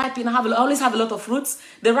fruits ripen. I always have a lot of fruits.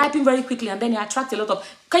 They ripen very quickly and then they attract a lot of...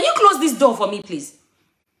 Can you close this door for me, please?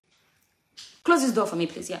 Close this door for me,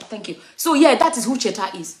 please. Yeah, thank you. So, yeah, that is who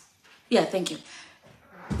Chetah is. Yeah, thank you.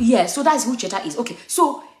 Yeah, so that's who Chetah is. Okay,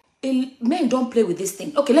 so men don't play with this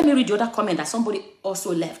thing. Okay, let me read the other comment that somebody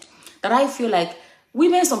also left. That I feel like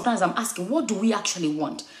women sometimes I'm asking, what do we actually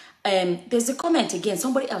want? There's a comment again,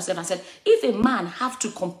 somebody else said, if a man have to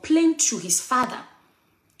complain to his father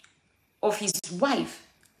of his wife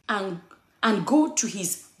and go to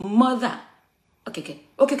his mother.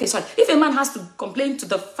 Okay, sorry. If a man has to complain to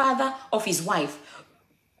the father of his wife,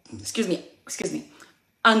 excuse me,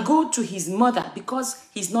 and go to his mother because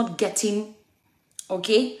he's not getting,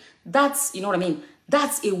 okay, that's, you know what I mean?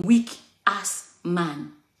 That's a weak ass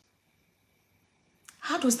man.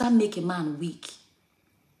 How does that make a man weak?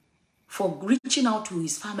 For reaching out to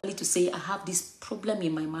his family to say, I have this problem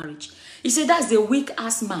in my marriage. He said, that's a weak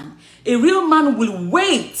ass man. A real man will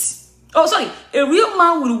wait. Oh, sorry. A real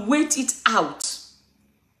man will wait it out.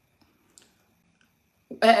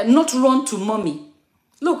 Not run to mommy.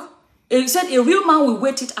 Look. He said a real man will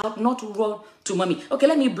wait it out, not run to mommy. Okay,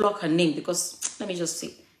 let me block her name because let me just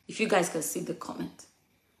see if you guys can see the comment.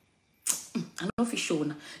 I don't know if it's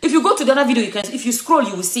shown. If you go to the other video, you can. If you scroll,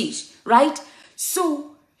 you will see it, right?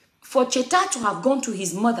 So for Chetah to have gone to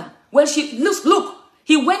his mother, well, look,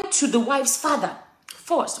 he went to the wife's father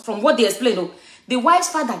first. From what they explained, the wife's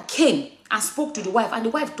father came and spoke to the wife, and the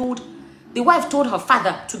wife told her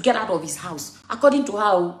father to get out of his house. According to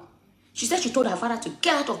her, she said she told her father to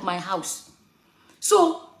get out of my house.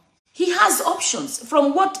 So he has options.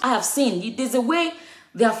 From what I have seen, there's a way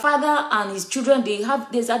their father and his children,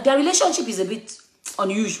 their relationship is a bit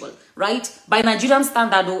unusual, right? By Nigerian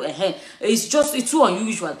standard, it's too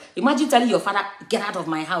unusual. Imagine telling your father, get out of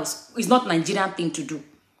my house. It's not Nigerian thing to do.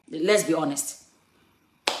 Let's be honest.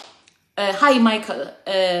 Hi, Michael.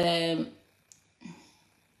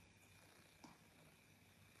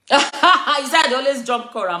 He said always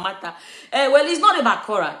jump Cora matter. Well, it's not about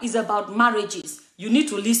Cora. It's about marriages. You need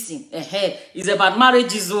to listen. It's about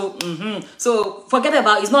marriages. So forget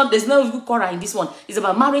about, there's no Cora in this one. It's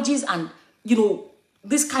about marriages and,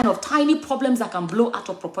 this kind of tiny problems that can blow out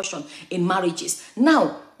of proportion in marriages.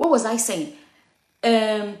 Now, what was I saying? He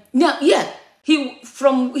said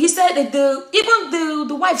that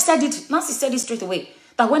the wife said it, Nancy said it straight away,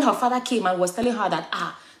 that when her father came and was telling her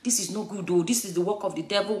that, this is no good, though, this is the work of the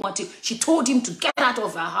devil, she told him to get out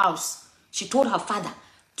of her house. She told her father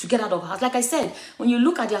to get out of her house. Like I said, when you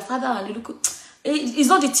look at their father and you look, it's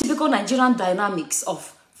not the typical Nigerian dynamics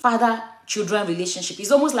of father-children relationship. It's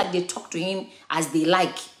almost like they talk to him as they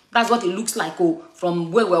like. That's what it looks like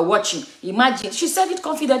from where we're watching. Imagine, she said it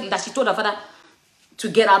confidently that she told her father to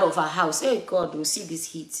get out of her house. Hey, God, we'll see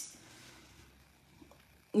this heat.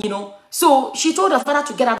 So she told her father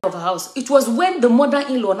to get out of her house. It was when the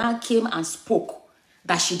mother-in-law now came and spoke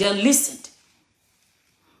that she then listened.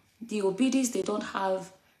 The Obidis, they don't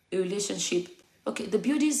have a relationship. Okay, the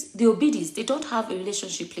Obidis, they don't have a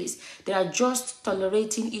relationship place. They are just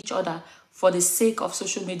tolerating each other for the sake of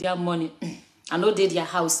social media money. I know they're their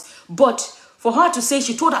house. But for her to say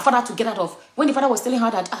she told her father to get out of, when the father was telling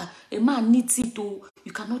her that a man needs it to,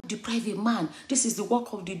 you cannot deprive a man. This is the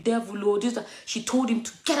work of the devil. She told him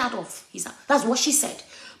to get out of his house. That's what she said.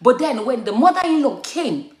 But then when the mother-in-law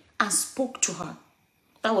came and spoke to her,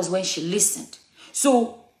 that was when she listened.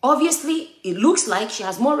 So obviously, it looks like she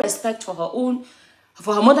has more respect for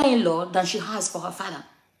her mother-in-law than she has for her father.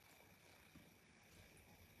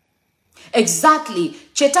 Exactly.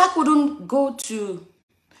 Chetah couldn't go to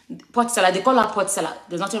pot seller. They call her pot seller.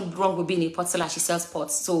 There's nothing wrong with being a pot seller. She sells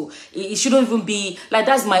pots. So it shouldn't even be, like,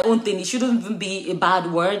 that's my own thing. It shouldn't even be a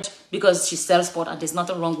bad word because she sells pot and there's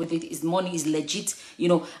nothing wrong with it. His money is legit.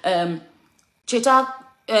 Chetah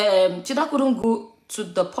couldn't go to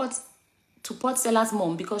the pot seller's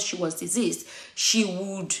mom because she was deceased. She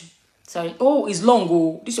would, it's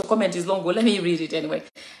long. This your comment is long. Let me read it anyway.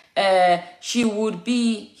 She would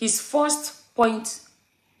be his first point.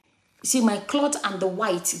 See, my cloth and the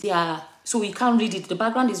white, they are, so we can't read it. The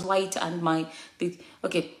background is white and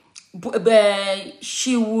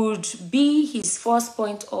she would be his first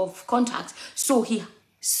point of contact. So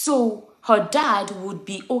her dad would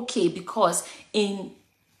be okay because in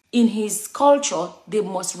his culture, they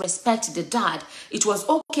must respect the dad. It was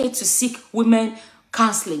okay to seek women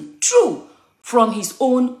counseling. True, from his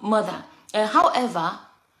own mother. However,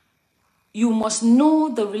 you must know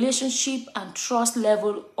the relationship and trust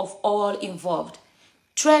level of all involved.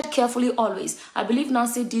 Tread carefully always. I believe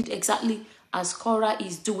Nancy did exactly as Cora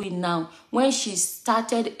is doing now. When she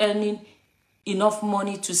started earning enough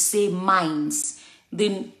money to save minds,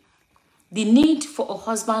 the need for a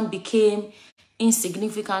husband became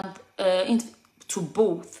insignificant to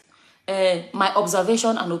both. My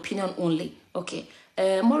observation and opinion only. Okay.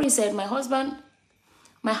 Maureen said, my husband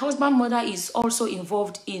mother is also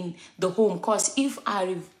involved in the home, because if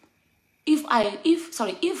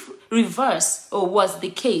reverse was the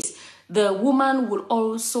case, the woman will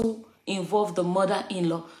also involve the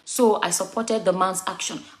mother-in-law. So I supported the man's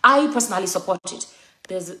action. I personally support it.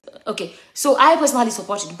 So I personally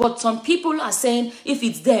support it, but some people are saying if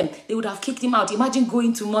it's them, they would have kicked him out. Imagine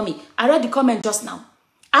going to mommy. I read the comment just now.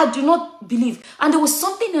 I do not believe. And there was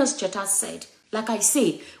something else Chetah said. Like I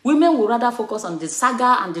say, women will rather focus on the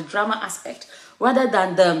saga and the drama aspect rather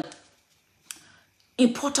than the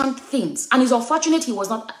important things. And it's unfortunate he was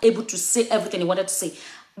not able to say everything he wanted to say.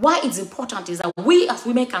 Why it's important is that we as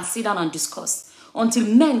women can sit down and discuss until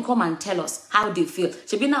men come and tell us how they feel.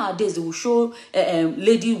 Maybe nowadays they will show a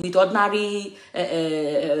lady with ordinary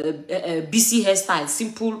BC hairstyle,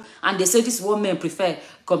 simple, and they say this is what men prefer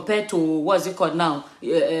compared to what's it called now,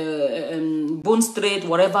 bone straight,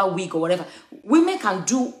 whatever, wig or whatever. Women can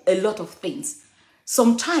do a lot of things.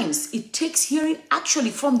 Sometimes it takes hearing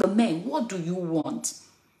actually from the men. What do you want?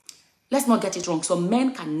 Let's not get it wrong. So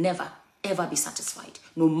men can never ever be satisfied,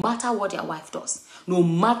 no matter what their wife does, no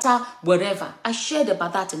matter whatever. I shared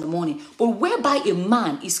about that in the morning. But whereby a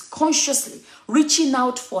man is consciously reaching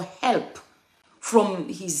out for help from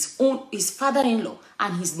his father-in-law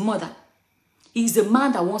and his mother, He's a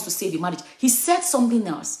man that wants to save the marriage. He said something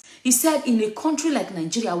else. He said in a country like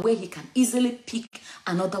Nigeria where he can easily pick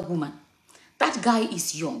another woman, that guy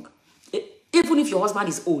is young. Even if your husband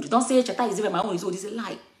is old, don't say Chetah is even my own is old. It's a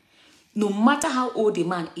lie. No matter how old a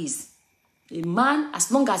man is, a man,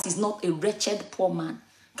 as long as he's not a wretched poor man,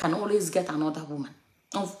 can always get another woman.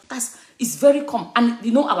 It's very common. And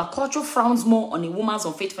you know, our culture frowns more on a woman's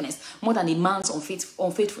unfaithfulness more than a man's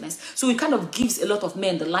unfaithfulness. So it kind of gives a lot of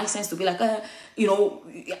men the license to be like, you know,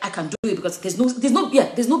 I can do it because there's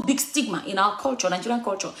no big stigma in our culture, Nigerian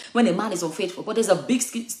culture, when a man is unfaithful. But there's a big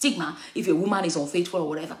stigma if a woman is unfaithful or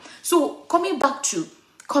whatever. So coming back to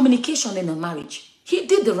communication in a marriage, he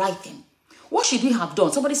did the right thing. What should he have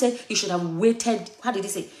done? Somebody said he should have waited. How did he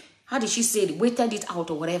say? How did she say it? Waited it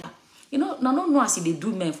out or whatever. You know, now not know as if they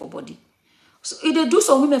do men for body. So they do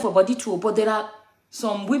some women for body too, but there are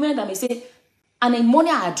some women that may say, and in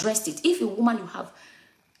morning I addressed it. If a woman you have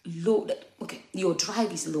low, okay, your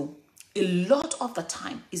drive is low, a lot of the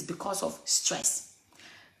time is because of stress.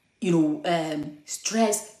 You know,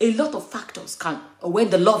 stress, a lot of factors can, when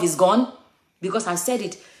the love is gone, because I said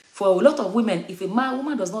it, for a lot of women, if a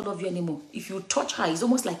woman does not love you anymore, if you touch her, it's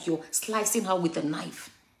almost like you're slicing her with a knife.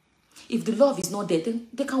 If the love is not there, then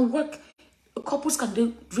they can work. Couples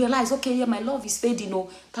can realize, okay, yeah, my love is fading. Oh,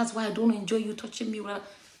 that's why I don't enjoy you touching me.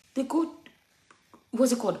 They go,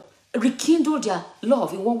 what's it called? Rekindle their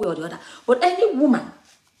love in one way or the other. But any woman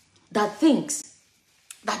that thinks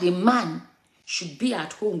that a man should be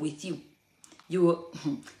at home with you, you're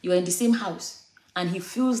in the same house, and he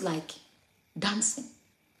feels like dancing,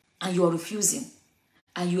 and you are refusing,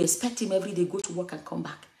 and you expect him every day go to work and come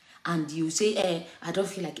back, and you say, I don't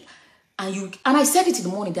feel like it. And I said it in the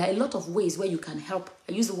morning, there are a lot of ways where you can help.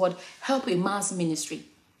 I use the word help a man's ministry.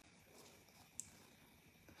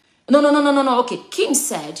 No. Okay, Kim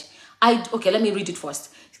said, okay, let me read it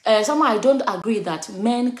first. Someone, I don't agree that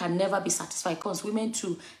men can never be satisfied because women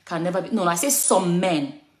too can never be. No, I say some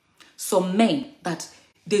men that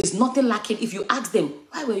there's nothing lacking. If you ask them,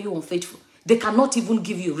 why were you unfaithful? They cannot even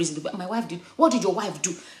give you a reason. My wife did. What did your wife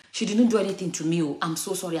do? She didn't do anything to me. Oh, I'm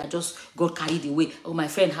so sorry. I just got carried away. Oh, my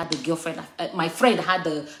friend had a girlfriend. My friend had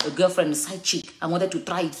a girlfriend, a side chick. I wanted to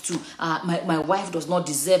try it too. My wife does not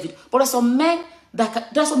deserve it. But that's some men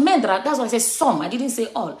that that's why I say some. I didn't say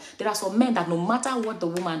all. There are some men that no matter what the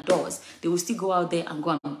woman does, they will still go out there and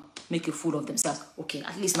go and make a fool of themselves. Okay,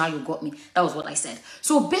 at least now you got me. That was what I said.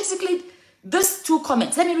 So basically, these two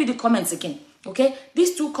comments. Let me read the comments again. Okay,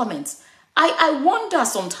 these two comments. I wonder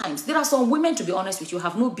sometimes, there are some women, to be honest with you,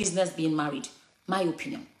 have no business being married. My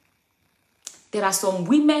opinion. There are some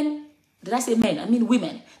women, did I say men? I mean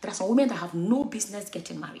women. There are some women that have no business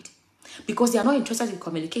getting married. Because they are not interested in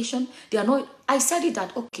communication. They are not, I said it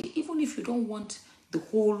that, okay, even if you don't want the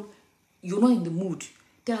whole, you're not in the mood,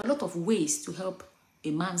 there are a lot of ways to help a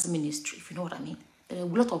man's ministry, if you know what I mean. There are a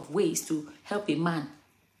lot of ways to help a man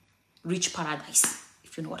reach paradise,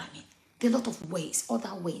 if you know what I mean. There are a lot of ways,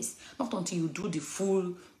 other ways. Not until you do the full,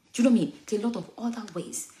 do you know what I mean? There are a lot of other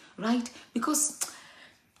ways, right? Because,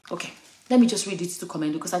 okay, let me just read this to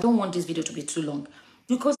comment because I don't want this video to be too long.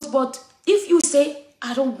 Because, but if you say,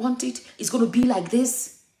 I don't want it, it's going to be like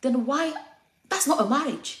this, then why? That's not a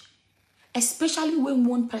marriage. Especially when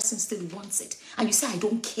one person still wants it. And you say, I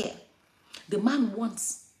don't care. The man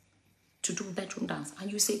wants to do bedroom dance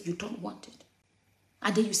and you say you don't want it.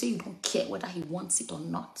 And then you say you don't care whether he wants it or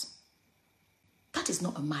not. That is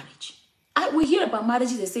not a marriage. We hear about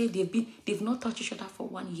marriages, they say they've not touched each other for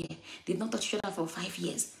 1 year. They've not touched each other for 5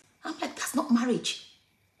 years. I'm like, that's not marriage.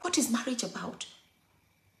 What is marriage about?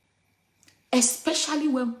 Especially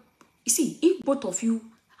when, you see, if both of you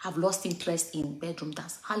have lost interest in bedroom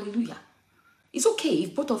dance, hallelujah. It's okay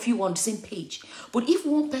if both of you are on the same page. But if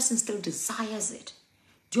one person still desires it,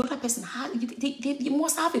 the other person, you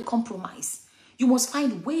must have a compromise. You must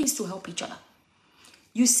find ways to help each other.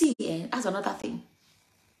 You see, that's another thing.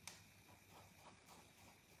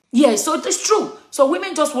 Yeah, so it's true. So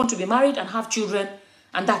women just want to be married and have children,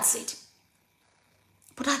 and that's it.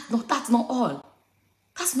 But that's not all.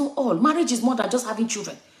 That's not all. Marriage is more than just having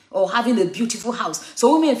children or having a beautiful house.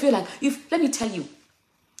 So women feel like, let me tell you,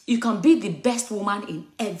 you can be the best woman in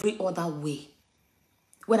every other way.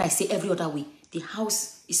 When I say every other way, the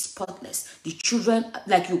house is spotless. The children,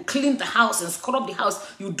 like you clean the house and scrub the house.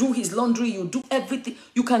 You do his laundry. You do everything.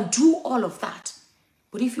 You can do all of that.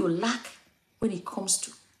 But if you lack when it comes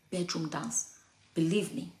to bedroom dance,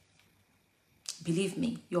 believe me,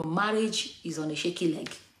 your marriage is on a shaky leg.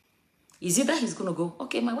 Is it that he's going to go,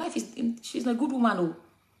 okay, my wife, she's a good woman. Oh.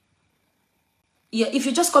 Yeah, if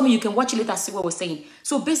you just come in, you can watch it later, see what we're saying.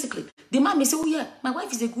 So basically, the man may say, oh yeah, my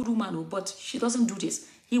wife is a good woman, oh, but she doesn't do this.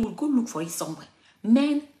 He will go look for it somewhere.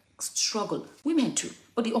 Men struggle, women too.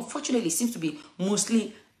 But unfortunately, it seems to be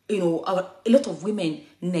mostly, a lot of women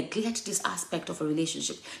neglect this aspect of a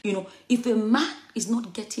relationship. If a man is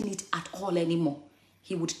not getting it at all anymore,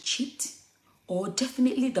 he would cheat, or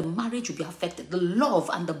definitely the marriage will be affected. The love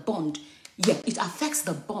and the bond, yeah, it affects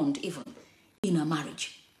the bond even in a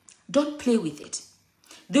marriage. Don't play with it.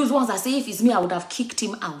 Those ones that say, if it's me, I would have kicked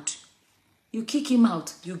him out. You kick him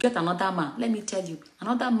out, you get another man. Let me tell you,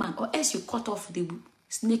 another man, or else you cut off the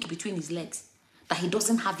snake between his legs, that he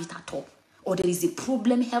doesn't have it at all. Or there is a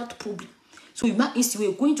problem, health problem. So if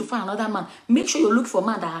you're going to find another man, make sure you look for a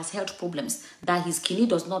man that has health problems, that his kidney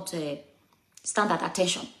does not stand at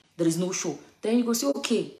attention. There is no show. Then you go say,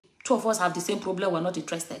 okay, two of us have the same problem, we're not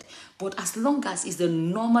interested. But as long as it's the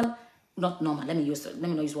normal, not normal, let me not use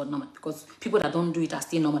the word normal, because people that don't do it are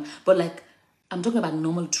still normal. But like, I'm talking about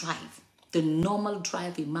normal drive. The normal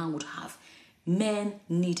drive a man would have. Men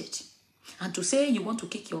need it. And to say you want to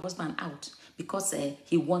kick your husband out because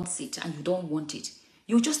he wants it and you don't want it,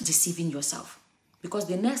 you're just deceiving yourself. Because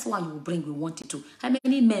the next one you will bring will want it too. How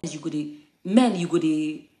many men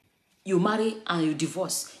you marry and you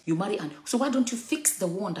divorce, you marry and so why don't you fix the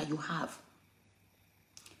one that you have?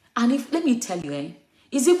 And let me tell you,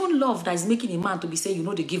 it's even love that is making a man to be saying,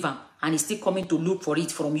 the giver, and he's still coming to look for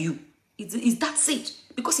it from you. That's it.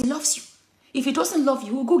 Because he loves you. If he doesn't love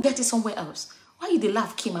you, he'll go get it somewhere else. Why you they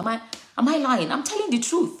laugh, Kim? Am I lying? I'm telling the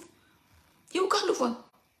truth. You can't look for.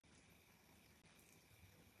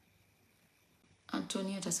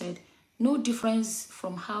 Antonietta said, no difference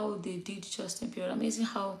from how they did just in period. Amazing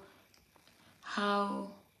how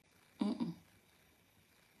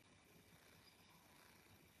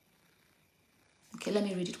Okay, let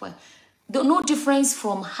me read it. Why? No difference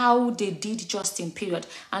from how they did just in period.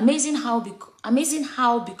 Amazing how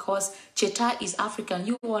because Chetah is African,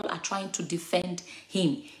 you all are trying to defend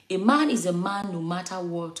him. A man is a man no matter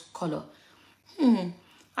what color.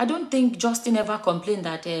 I don't think Justin ever complained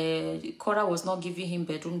that Cora was not giving him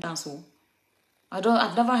bedroom dance. So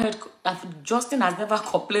I've never heard, Justin has never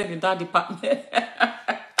complained in that department.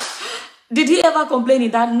 Did he ever complain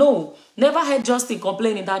in that? No, never heard Justin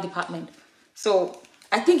complain in that department. So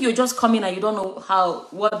I think you're just coming and you don't know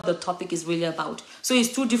what the topic is really about. So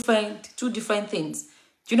it's two different things.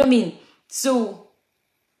 Do you know what I mean? So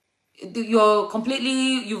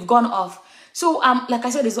you've gone off. So like I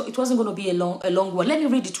said, it wasn't going to be a long one. Let me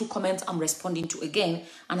read the two comments I'm responding to again,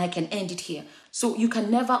 and I can end it here. So you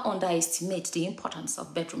can never underestimate the importance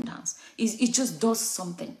of bedroom dance. It just does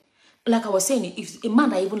something. Like I was saying, if a man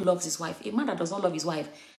that even loves his wife, a man that does not love his wife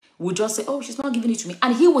would just say, oh, she's not giving it to me.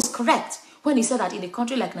 And he was correct when he said that in a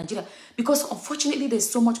country like Nigeria, because unfortunately there's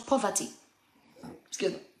so much poverty.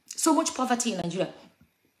 Excuse me. So much poverty in Nigeria.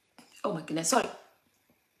 Oh my goodness, sorry.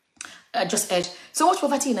 Just edge. So much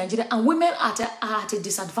poverty in Nigeria, and women are at a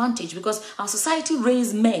disadvantage because our society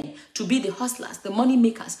raised men to be the hustlers, the money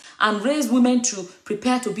makers, and raised women to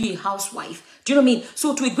prepare to be a housewife. Do you know what I mean?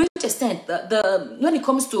 So to a great extent, when it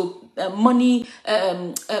comes to money,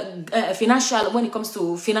 when it comes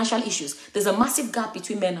to financial issues, there's a massive gap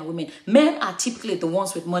between men and women. Men are typically the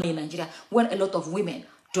ones with money in Nigeria, when a lot of women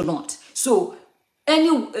do not. So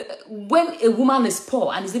when a woman is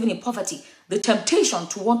poor and is living in poverty, the temptation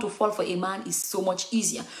to want to fall for a man is so much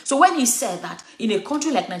easier. So when he said that in a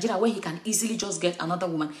country like Nigeria, where he can easily just get another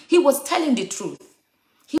woman, he was telling the truth.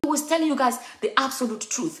 He was telling you guys the absolute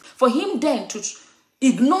truth. For him then to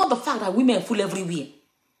ignore the fact that women fool everywhere.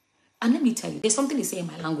 And let me tell you, there's something they say in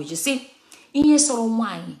my language. You see,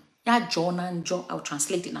 I'll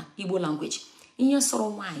translate it in Igbo language.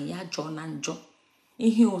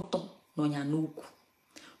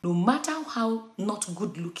 No matter how not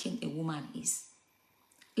good looking a woman is,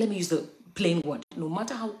 let me use the plain word, no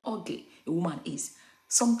matter how ugly a woman is,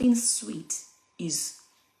 something sweet is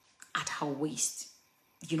at her waist.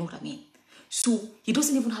 You know what I mean? So he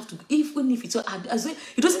doesn't even have to, even if it's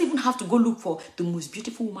he doesn't even have to go look for the most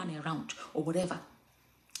beautiful woman around or whatever.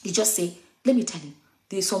 He just say, let me tell you,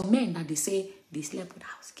 there's some men that they say they slept with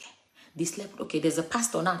house girl. They slept, okay, there's a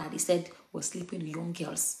pastor now that they said was sleeping with young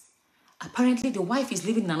girls. Apparently, the wife is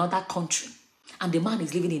living in another country and the man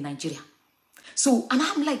is living in Nigeria. So, and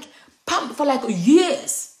I'm like, for like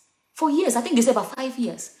years, I think they said about 5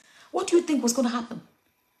 years. What do you think was going to happen?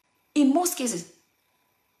 In most cases,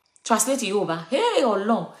 translate to Yoruba, hey, or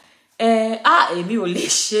long,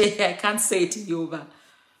 I can't say it in Yoruba.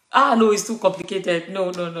 No, it's too complicated.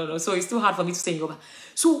 No. So it's too hard for me to say in Yoruba.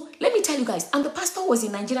 So let me tell you guys, and the pastor was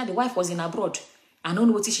in Nigeria, the wife was in abroad. I don't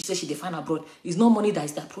know what she said she defined abroad. It's not money that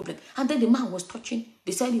is their problem. And then the man was touching,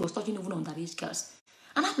 they said he was touching even underage girls.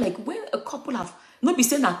 And I'm like, when a couple have, not be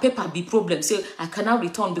saying that paper be problem, say I cannot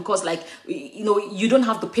return because like, you know, you don't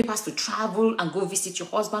have the papers to travel and go visit your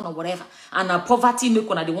husband or whatever. And poverty make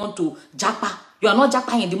one they want to japa. You are not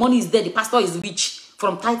japaing, the money is there, the pastor is rich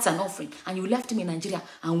from tithes and offering. And you left him in Nigeria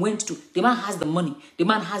and went to, the man has the money, the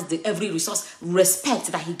man has the every resource, respect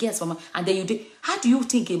that he gets from him. And then you did, how do you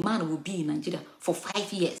think a man will be in Nigeria for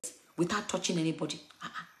 5 years without touching anybody?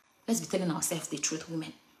 Let's be telling ourselves the truth,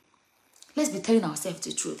 women. Let's be telling ourselves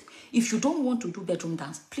the truth. If you don't want to do bedroom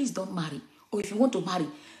dance, please don't marry. Or if you want to marry,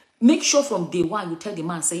 make sure from day one you tell the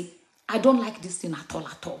man, say, I don't like this thing at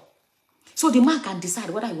all. So the man can decide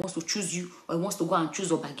whether he wants to choose you or he wants to go and choose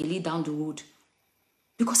Obageli down the road.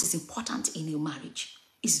 Because it's important in a marriage.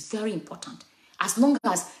 It's very important. As long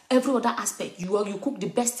as every other aspect, you cook the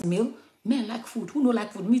best meal. Men like food. Who don't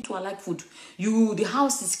like food? Me too, I like food. The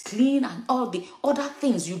house is clean and all the other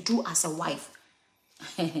things you do as a wife.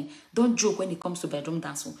 Don't joke when it comes to bedroom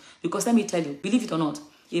dancing. Because let me tell you, believe it or not,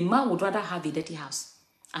 a man would rather have a dirty house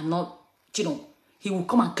and not, you know, he will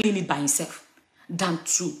come and clean it by himself than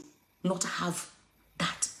to not have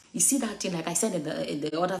that. You see that thing, like I said in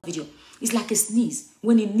the other video, it's like a sneeze.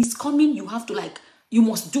 When it is coming, you have to like, you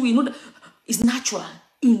must do it. You know, it's natural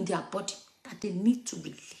in their body that they need to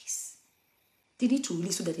release. They need to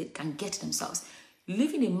release so that they can get themselves.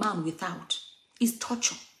 Living a man without is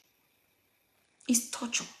torture. It's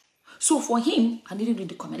torture. So for him, I didn't read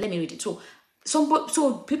the comment. Let me read it.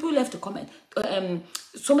 So people left a comment.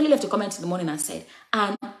 Somebody left a comment in the morning and said,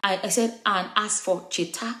 and I said, and asked for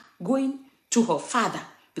Chetah going to her father,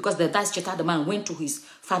 because that's Chetah, the man went to his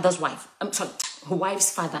father's wife. I'm sorry, her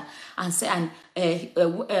wife's father, and said,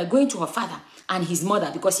 going to her father and his mother,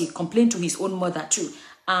 because he complained to his own mother too,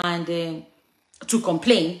 and to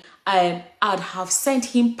complain, I'd have sent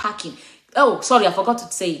him packing. Oh, sorry, I forgot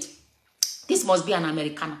to say it. This must be an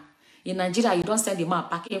Americana. In Nigeria, you don't send the man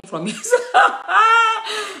packing from his.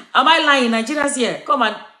 Am I lying? Nigeria's here. Come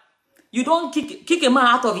on. You don't kick a man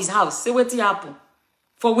out of his house. Say what happen.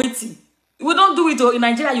 For waiting. We don't do it in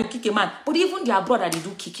Nigeria, you kick a man. But even their brother, they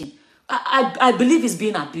do kicking. I believe it's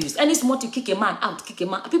being abused. Any small to kick a man out, kick a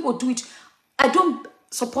man. People do it. I don't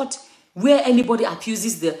support where anybody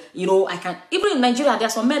abuses the, you know, I can, even in Nigeria, there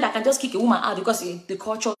are some men that can just kick a woman out because the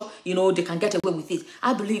culture, you know, they can get away with it.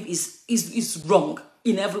 I believe is wrong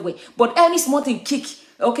in every way. But any small thing, kick,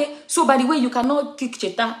 okay? So by the way, you cannot kick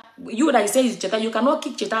Chetah. You that say is Chetah, you cannot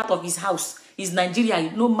kick Chetah out of his house. He's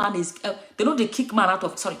Nigeria. No man is, they kick man out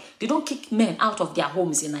of, sorry, they don't kick men out of their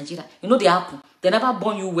homes in Nigeria. You know they happen. They never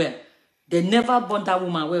born you well. They never born that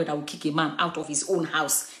woman well that will kick a man out of his own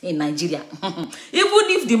house in Nigeria. Even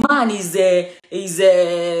if the man is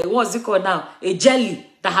what's it called now? A jelly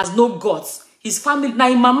that has no guts. His family,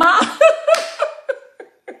 now mama.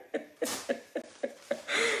 Hey,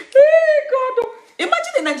 God.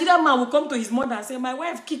 Imagine a Nigerian man will come to his mother and say, my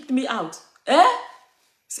wife kicked me out.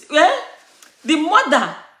 The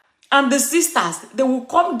mother and the sisters, they will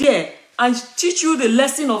come there and teach you the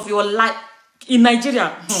lesson of your life in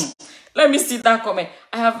Nigeria. Let me see that comment.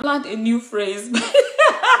 I have learned a new phrase.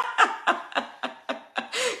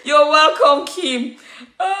 You're welcome, Kim.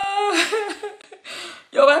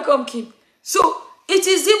 You're welcome, Kim. So it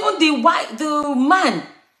is even the man.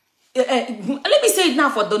 Let me say it now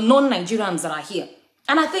for the non-Nigerians that are here.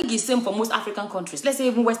 And I think it's same for most African countries. Let's say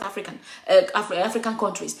even West African, African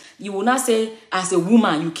countries. You will not say, as a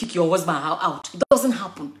woman, you kick your husband out. It doesn't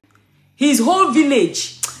happen. His whole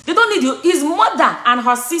village, they don't need you. His mother and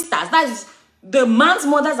her sisters, that is the man's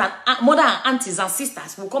mothers and mother and aunties and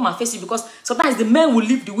sisters will come and face you, because sometimes the men will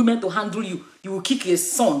leave the women to handle you. You will kick a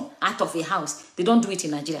son out of a house. They don't do it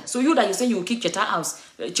in Nigeria. So you that you say you will kick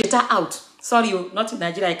Chetah out. Sorry, not in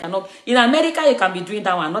Nigeria. I cannot. In America, you can be doing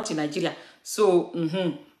that one, not in Nigeria. So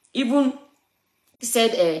even he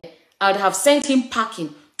said, I'd have sent him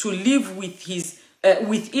packing to live with his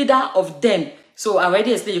with either of them. So I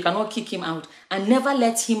already explained you cannot kick him out, and never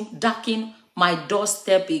let him darken my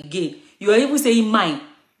doorstep again. You are even saying mine.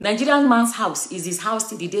 Nigerian man's house is his house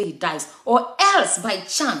till the day he dies, or else by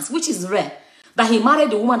chance, which is rare, that he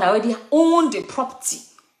married a woman that already owned the property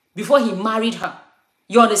before he married her.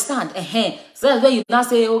 You understand? So that's where you now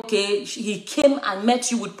say, okay, he came and met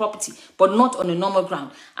you with property, but not on a normal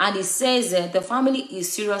ground. And it says the family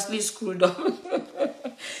is seriously screwed up.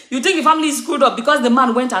 You think the family is screwed up because the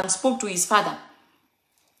man went and spoke to his father?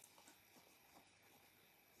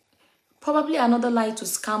 Probably another lie to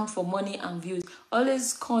scam for money and views.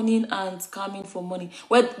 Always conning and scamming for money.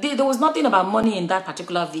 Well, there was nothing about money in that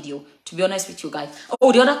particular video, to be honest with you guys.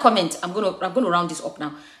 Oh, the other comment, I'm gonna round this up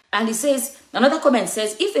now. And it says, another comment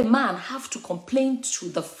says, if a man have to complain to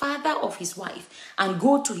the father of his wife and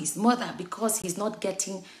go to his mother because he's not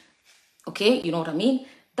getting, okay, you know what I mean?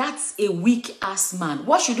 That's a weak ass man.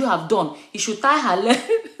 What should you have done? You should tie her leg.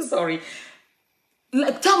 Sorry.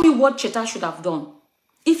 Like, tell me what Chetah should have done.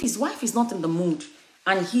 If his wife is not in the mood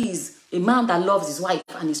and he is a man that loves his wife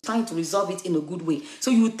and is trying to resolve it in a good way.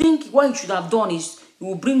 So you think what he should have done is you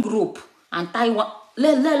will bring rope and tie one.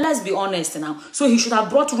 Let's be honest now. So he should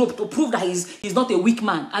have brought rope to prove that he's not a weak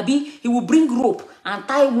man. Abi, he will bring rope and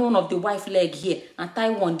tie one of the wife's leg here and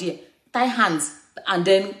tie one there. Tie hands. And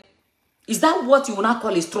then, is that what you will not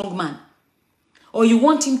call a strong man? Or you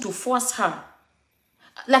want him to force her?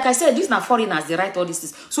 Like I said, these are foreigners, they write all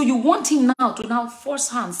this. So you want him now to force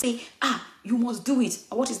her and say, you must do it.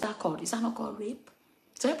 What is that called? Is that not called rape?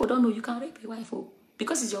 So people don't know you can rape your wife. Oh.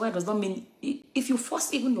 Because it's your wife does not mean, if you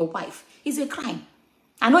force even your wife, it's a crime.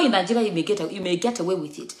 I know in Nigeria you may get away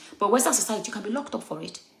with it, but Western society you can be locked up for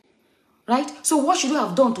it. Right? So what should you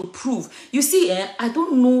have done to prove? You see, I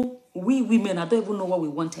don't know, we women, I don't even know what we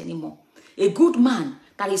want anymore. A good man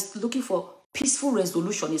that is looking for peaceful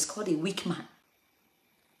resolution is called a weak man.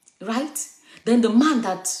 Right? Then the man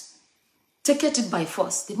that taketh it by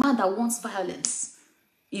force, the man that wants violence,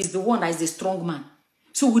 is the one that is the strong man.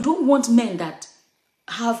 So we don't want men that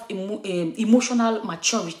have emotional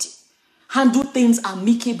maturity, handle things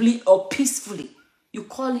amicably or peacefully. You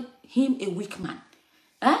call him a weak man.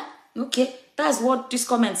 Okay, that's what this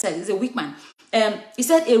comment said. He's a weak man. He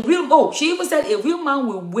said she even said a real man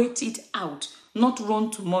will wait it out, not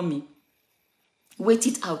run to mommy. Wait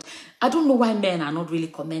it out. I don't know why men are not really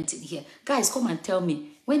commenting here. Guys, come and tell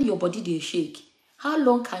me, when your body they shake, how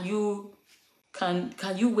long can you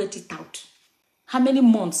wait it out? How many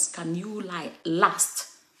months can you last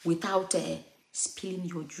without spilling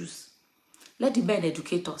your juice? Let the men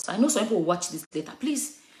educate us. I know some people will watch this later.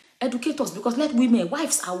 Please educate us, because let women,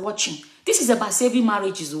 wives are watching. This is about saving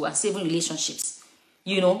marriages and saving relationships.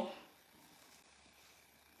 You know.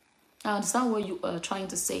 I understand what you are trying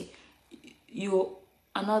to say. You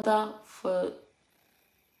another for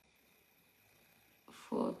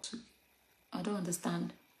I don't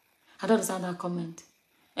understand. I don't understand that comment.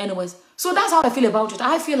 Anyways, so that's how I feel about it.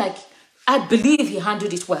 I feel like I believe he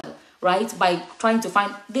handled it well, right? By trying to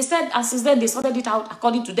find. They said, and since then they sorted it out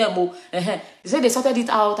according to them. They said they sorted it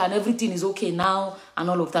out and everything is okay now and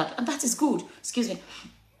all of that, and that is good. Excuse me.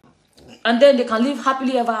 And then they can live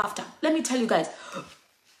happily ever after. Let me tell you guys.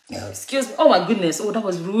 Excuse me. Oh my goodness. Oh, that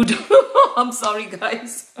was rude. I'm sorry,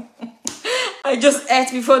 guys. I just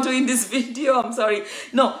ate before doing this video. I'm sorry.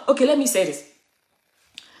 No. Okay, let me say this.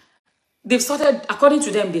 They've sorted, according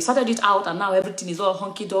to them, they sorted it out and now everything is all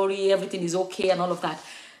hunky-dory, everything is okay and all of that.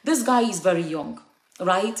 This guy is very young,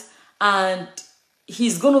 right? And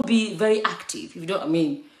he's going to be very active, if you know what I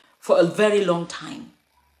mean, for a very long time.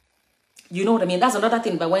 You know what I mean? That's another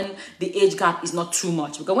thing, but when the age gap is not too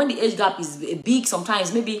much. Because when the age gap is big,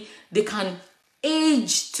 sometimes maybe they can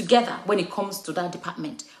age together when it comes to that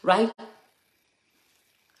department, right?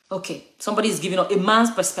 Okay, somebody is giving up a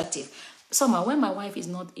man's perspective. Somehow, when my wife is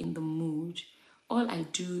not in the mood, all I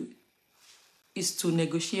do is to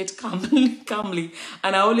negotiate calmly,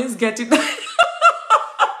 and I always get it.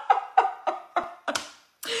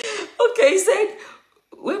 Okay, he said,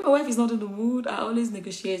 when my wife is not in the mood, I always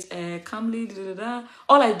negotiate calmly.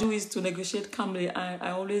 All I do is to negotiate calmly.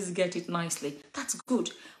 I always get it nicely. That's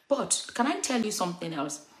good. But can I tell you something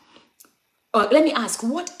else? Let me ask,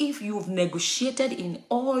 what if you've negotiated in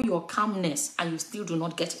all your calmness and you still do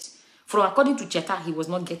not get it? For according to Chetah, he was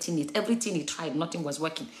not getting it. Everything he tried, nothing was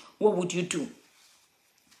working. What would you do?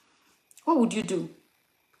 What would you do?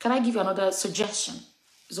 Can I give you another suggestion?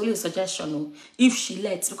 It's only a suggestion, no? If she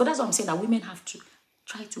lets, because that's what I'm saying, that women have to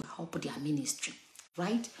try to help their ministry,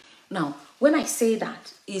 right? Now, when I say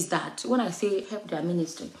that, when I say help their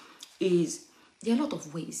ministry, there are a lot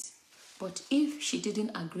of ways. But if she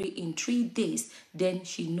didn't agree in 3 days, then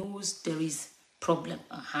she knows there is problem.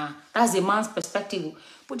 That's a man's perspective.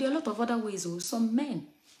 But there are a lot of other ways. Some men,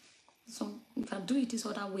 you can do it this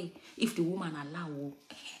other way. If the woman allow,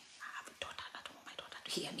 I have a daughter. I don't want my daughter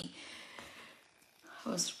to hear me. I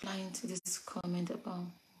was replying to this comment about,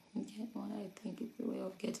 what I think is the way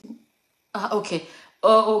of getting. Okay.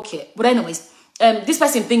 Okay. But anyways, this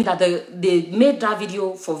person thinks that they made that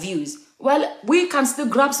video for views. Well, we can still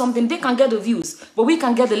grab something. They can get the views, but we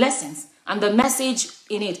can get the lessons and the message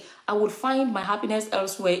in it. I will find my happiness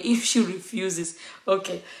elsewhere if she refuses.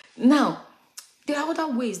 Okay. Now, there are other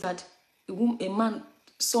ways that a man,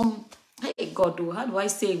 hey God, how do I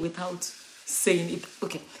say it without saying it?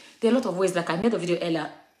 Okay, there are a lot of ways, like I made a video earlier.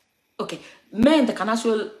 Okay, men that can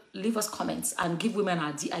actually leave us comments and give women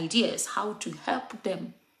ideas how to help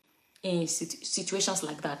them in situations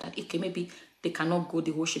like that. That okay, maybe they cannot go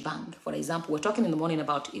the whole shebang. For example, we're talking in the morning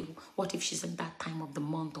about what if she's in that time of the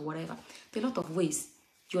month or whatever. There are a lot of ways.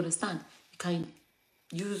 You understand? You can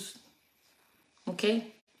use,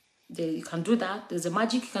 okay? You can do that. There's a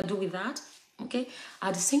magic you can do with that. Okay.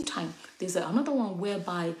 At the same time, there's another one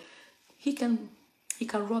whereby he can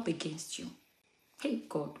rub against you. Hey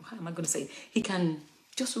God, how am I going to say it? He can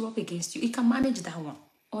just rub against you. He can manage that one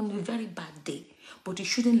on a very bad day, but you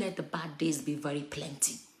shouldn't let the bad days be very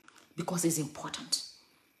plenty because it's important,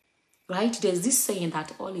 right? There's this saying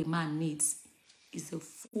that all a man needs is a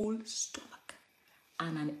full stomach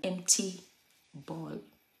and an empty ball.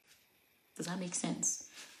 Does that make sense?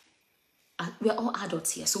 We're all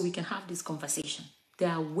adults here, so we can have this conversation. There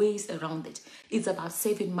are ways around it. It's about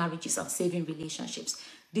saving marriages and saving relationships.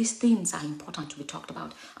 These things are important to be talked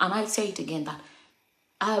about. And I say it again that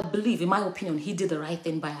I believe, in my opinion, he did the right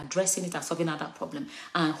thing by addressing it and solving out that problem.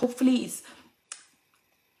 And hopefully it's,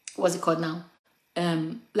 what's it called now?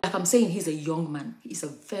 Like I'm saying, he's a young man. He's a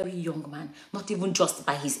very young man. Not even just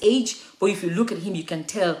by his age, but if you look at him, you can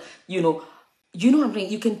tell, you know what I mean?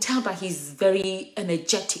 You can tell that he's very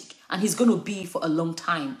energetic. And he's going to be for a long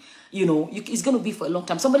time. He's going to be for a long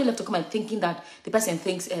time. Somebody left a comment thinking that the person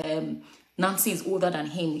thinks Nancy is older than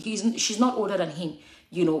him. She's not older than him.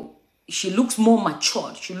 She looks more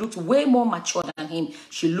matured. She looks way more mature than him.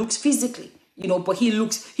 She looks physically, but he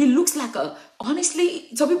looks like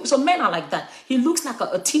honestly, some men are like that. He looks like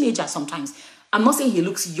a teenager sometimes. I'm not saying he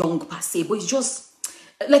looks young per se, but it's just,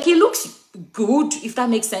 like, he looks good, if that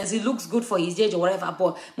makes sense. He looks good for his age or whatever.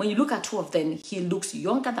 But when you look at two of them, he looks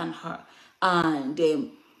younger than her. And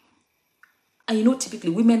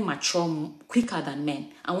typically women mature quicker than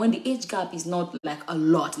men. And when the age gap is not like a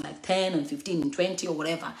lot, like 10 and 15 and 20 or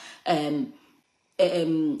whatever,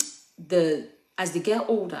 as they get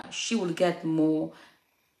older, she will get more,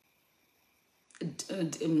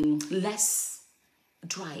 less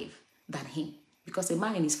drive than him. Because a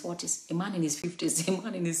man in his 40s, a man in his 50s, a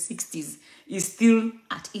man in his 60s is still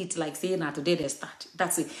at it, like saying, today they start.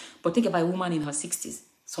 That's it. But think about a woman in her 60s.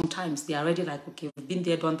 Sometimes they are already like, okay, we've been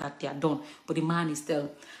there, done that, they are done. But the man is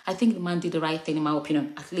still, I think the man did the right thing, in my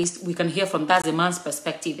opinion. At least we can hear from that's the man's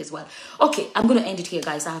perspective as well. Okay, I'm going to end it here,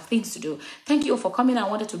 guys. I have things to do. Thank you all for coming. I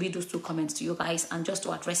wanted to read those 2 comments to you guys and just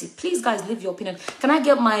to address it. Please, guys, leave your opinion. Can I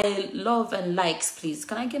get my love and likes, please?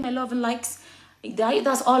 Can I get my love and likes?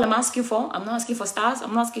 That's all I'm asking for. I'm not asking for stars.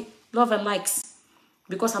 I'm not asking love and likes.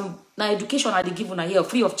 Because my education I give here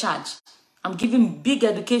free of charge. I'm giving big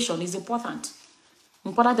education. It's important.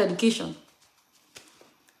 Important education.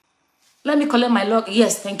 Let me collect my love.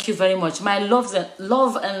 Yes, thank you very much. My love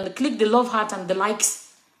and click the love heart and the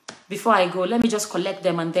likes before I go. Let me just collect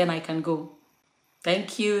them and then I can go.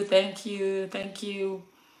 Thank you, thank you, thank you.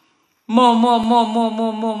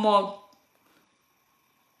 More.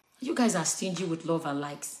 You guys are stingy with love and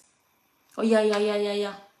likes. Oh,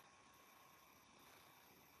 yeah.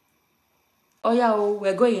 Oh, yeah,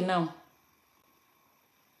 we're going now.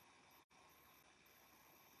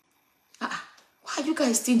 Why are you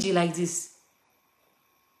guys stingy like this?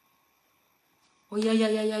 Oh,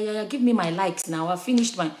 yeah. Give me my likes now. I've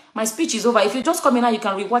finished my speech is over. If you just come in now, you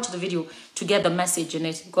can rewatch the video to get the message in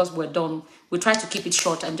it because we're done. We try to keep it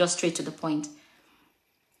short and just straight to the point.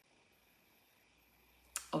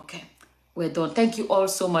 Okay, we're done. Thank you all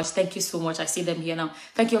so much. Thank you so much. I see them here now.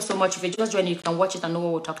 Thank you all so much. If you just joined, you can watch it and know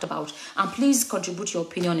what we talked about. And please contribute your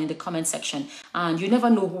opinion in the comment section. And you never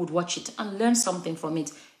know who would watch it and learn something from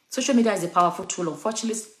it. Social media is a powerful tool.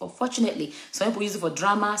 Unfortunately, some people use it for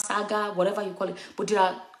drama, saga, whatever you call it. But there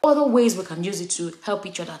are other ways we can use it to help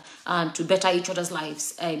each other and to better each other's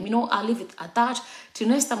lives. I'll leave it at that. Till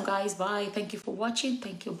next time, guys. Bye. Thank you for watching.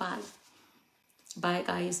 Thank you. Bye. Bye,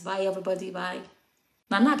 guys. Bye, everybody. Bye.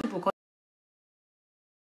 Now people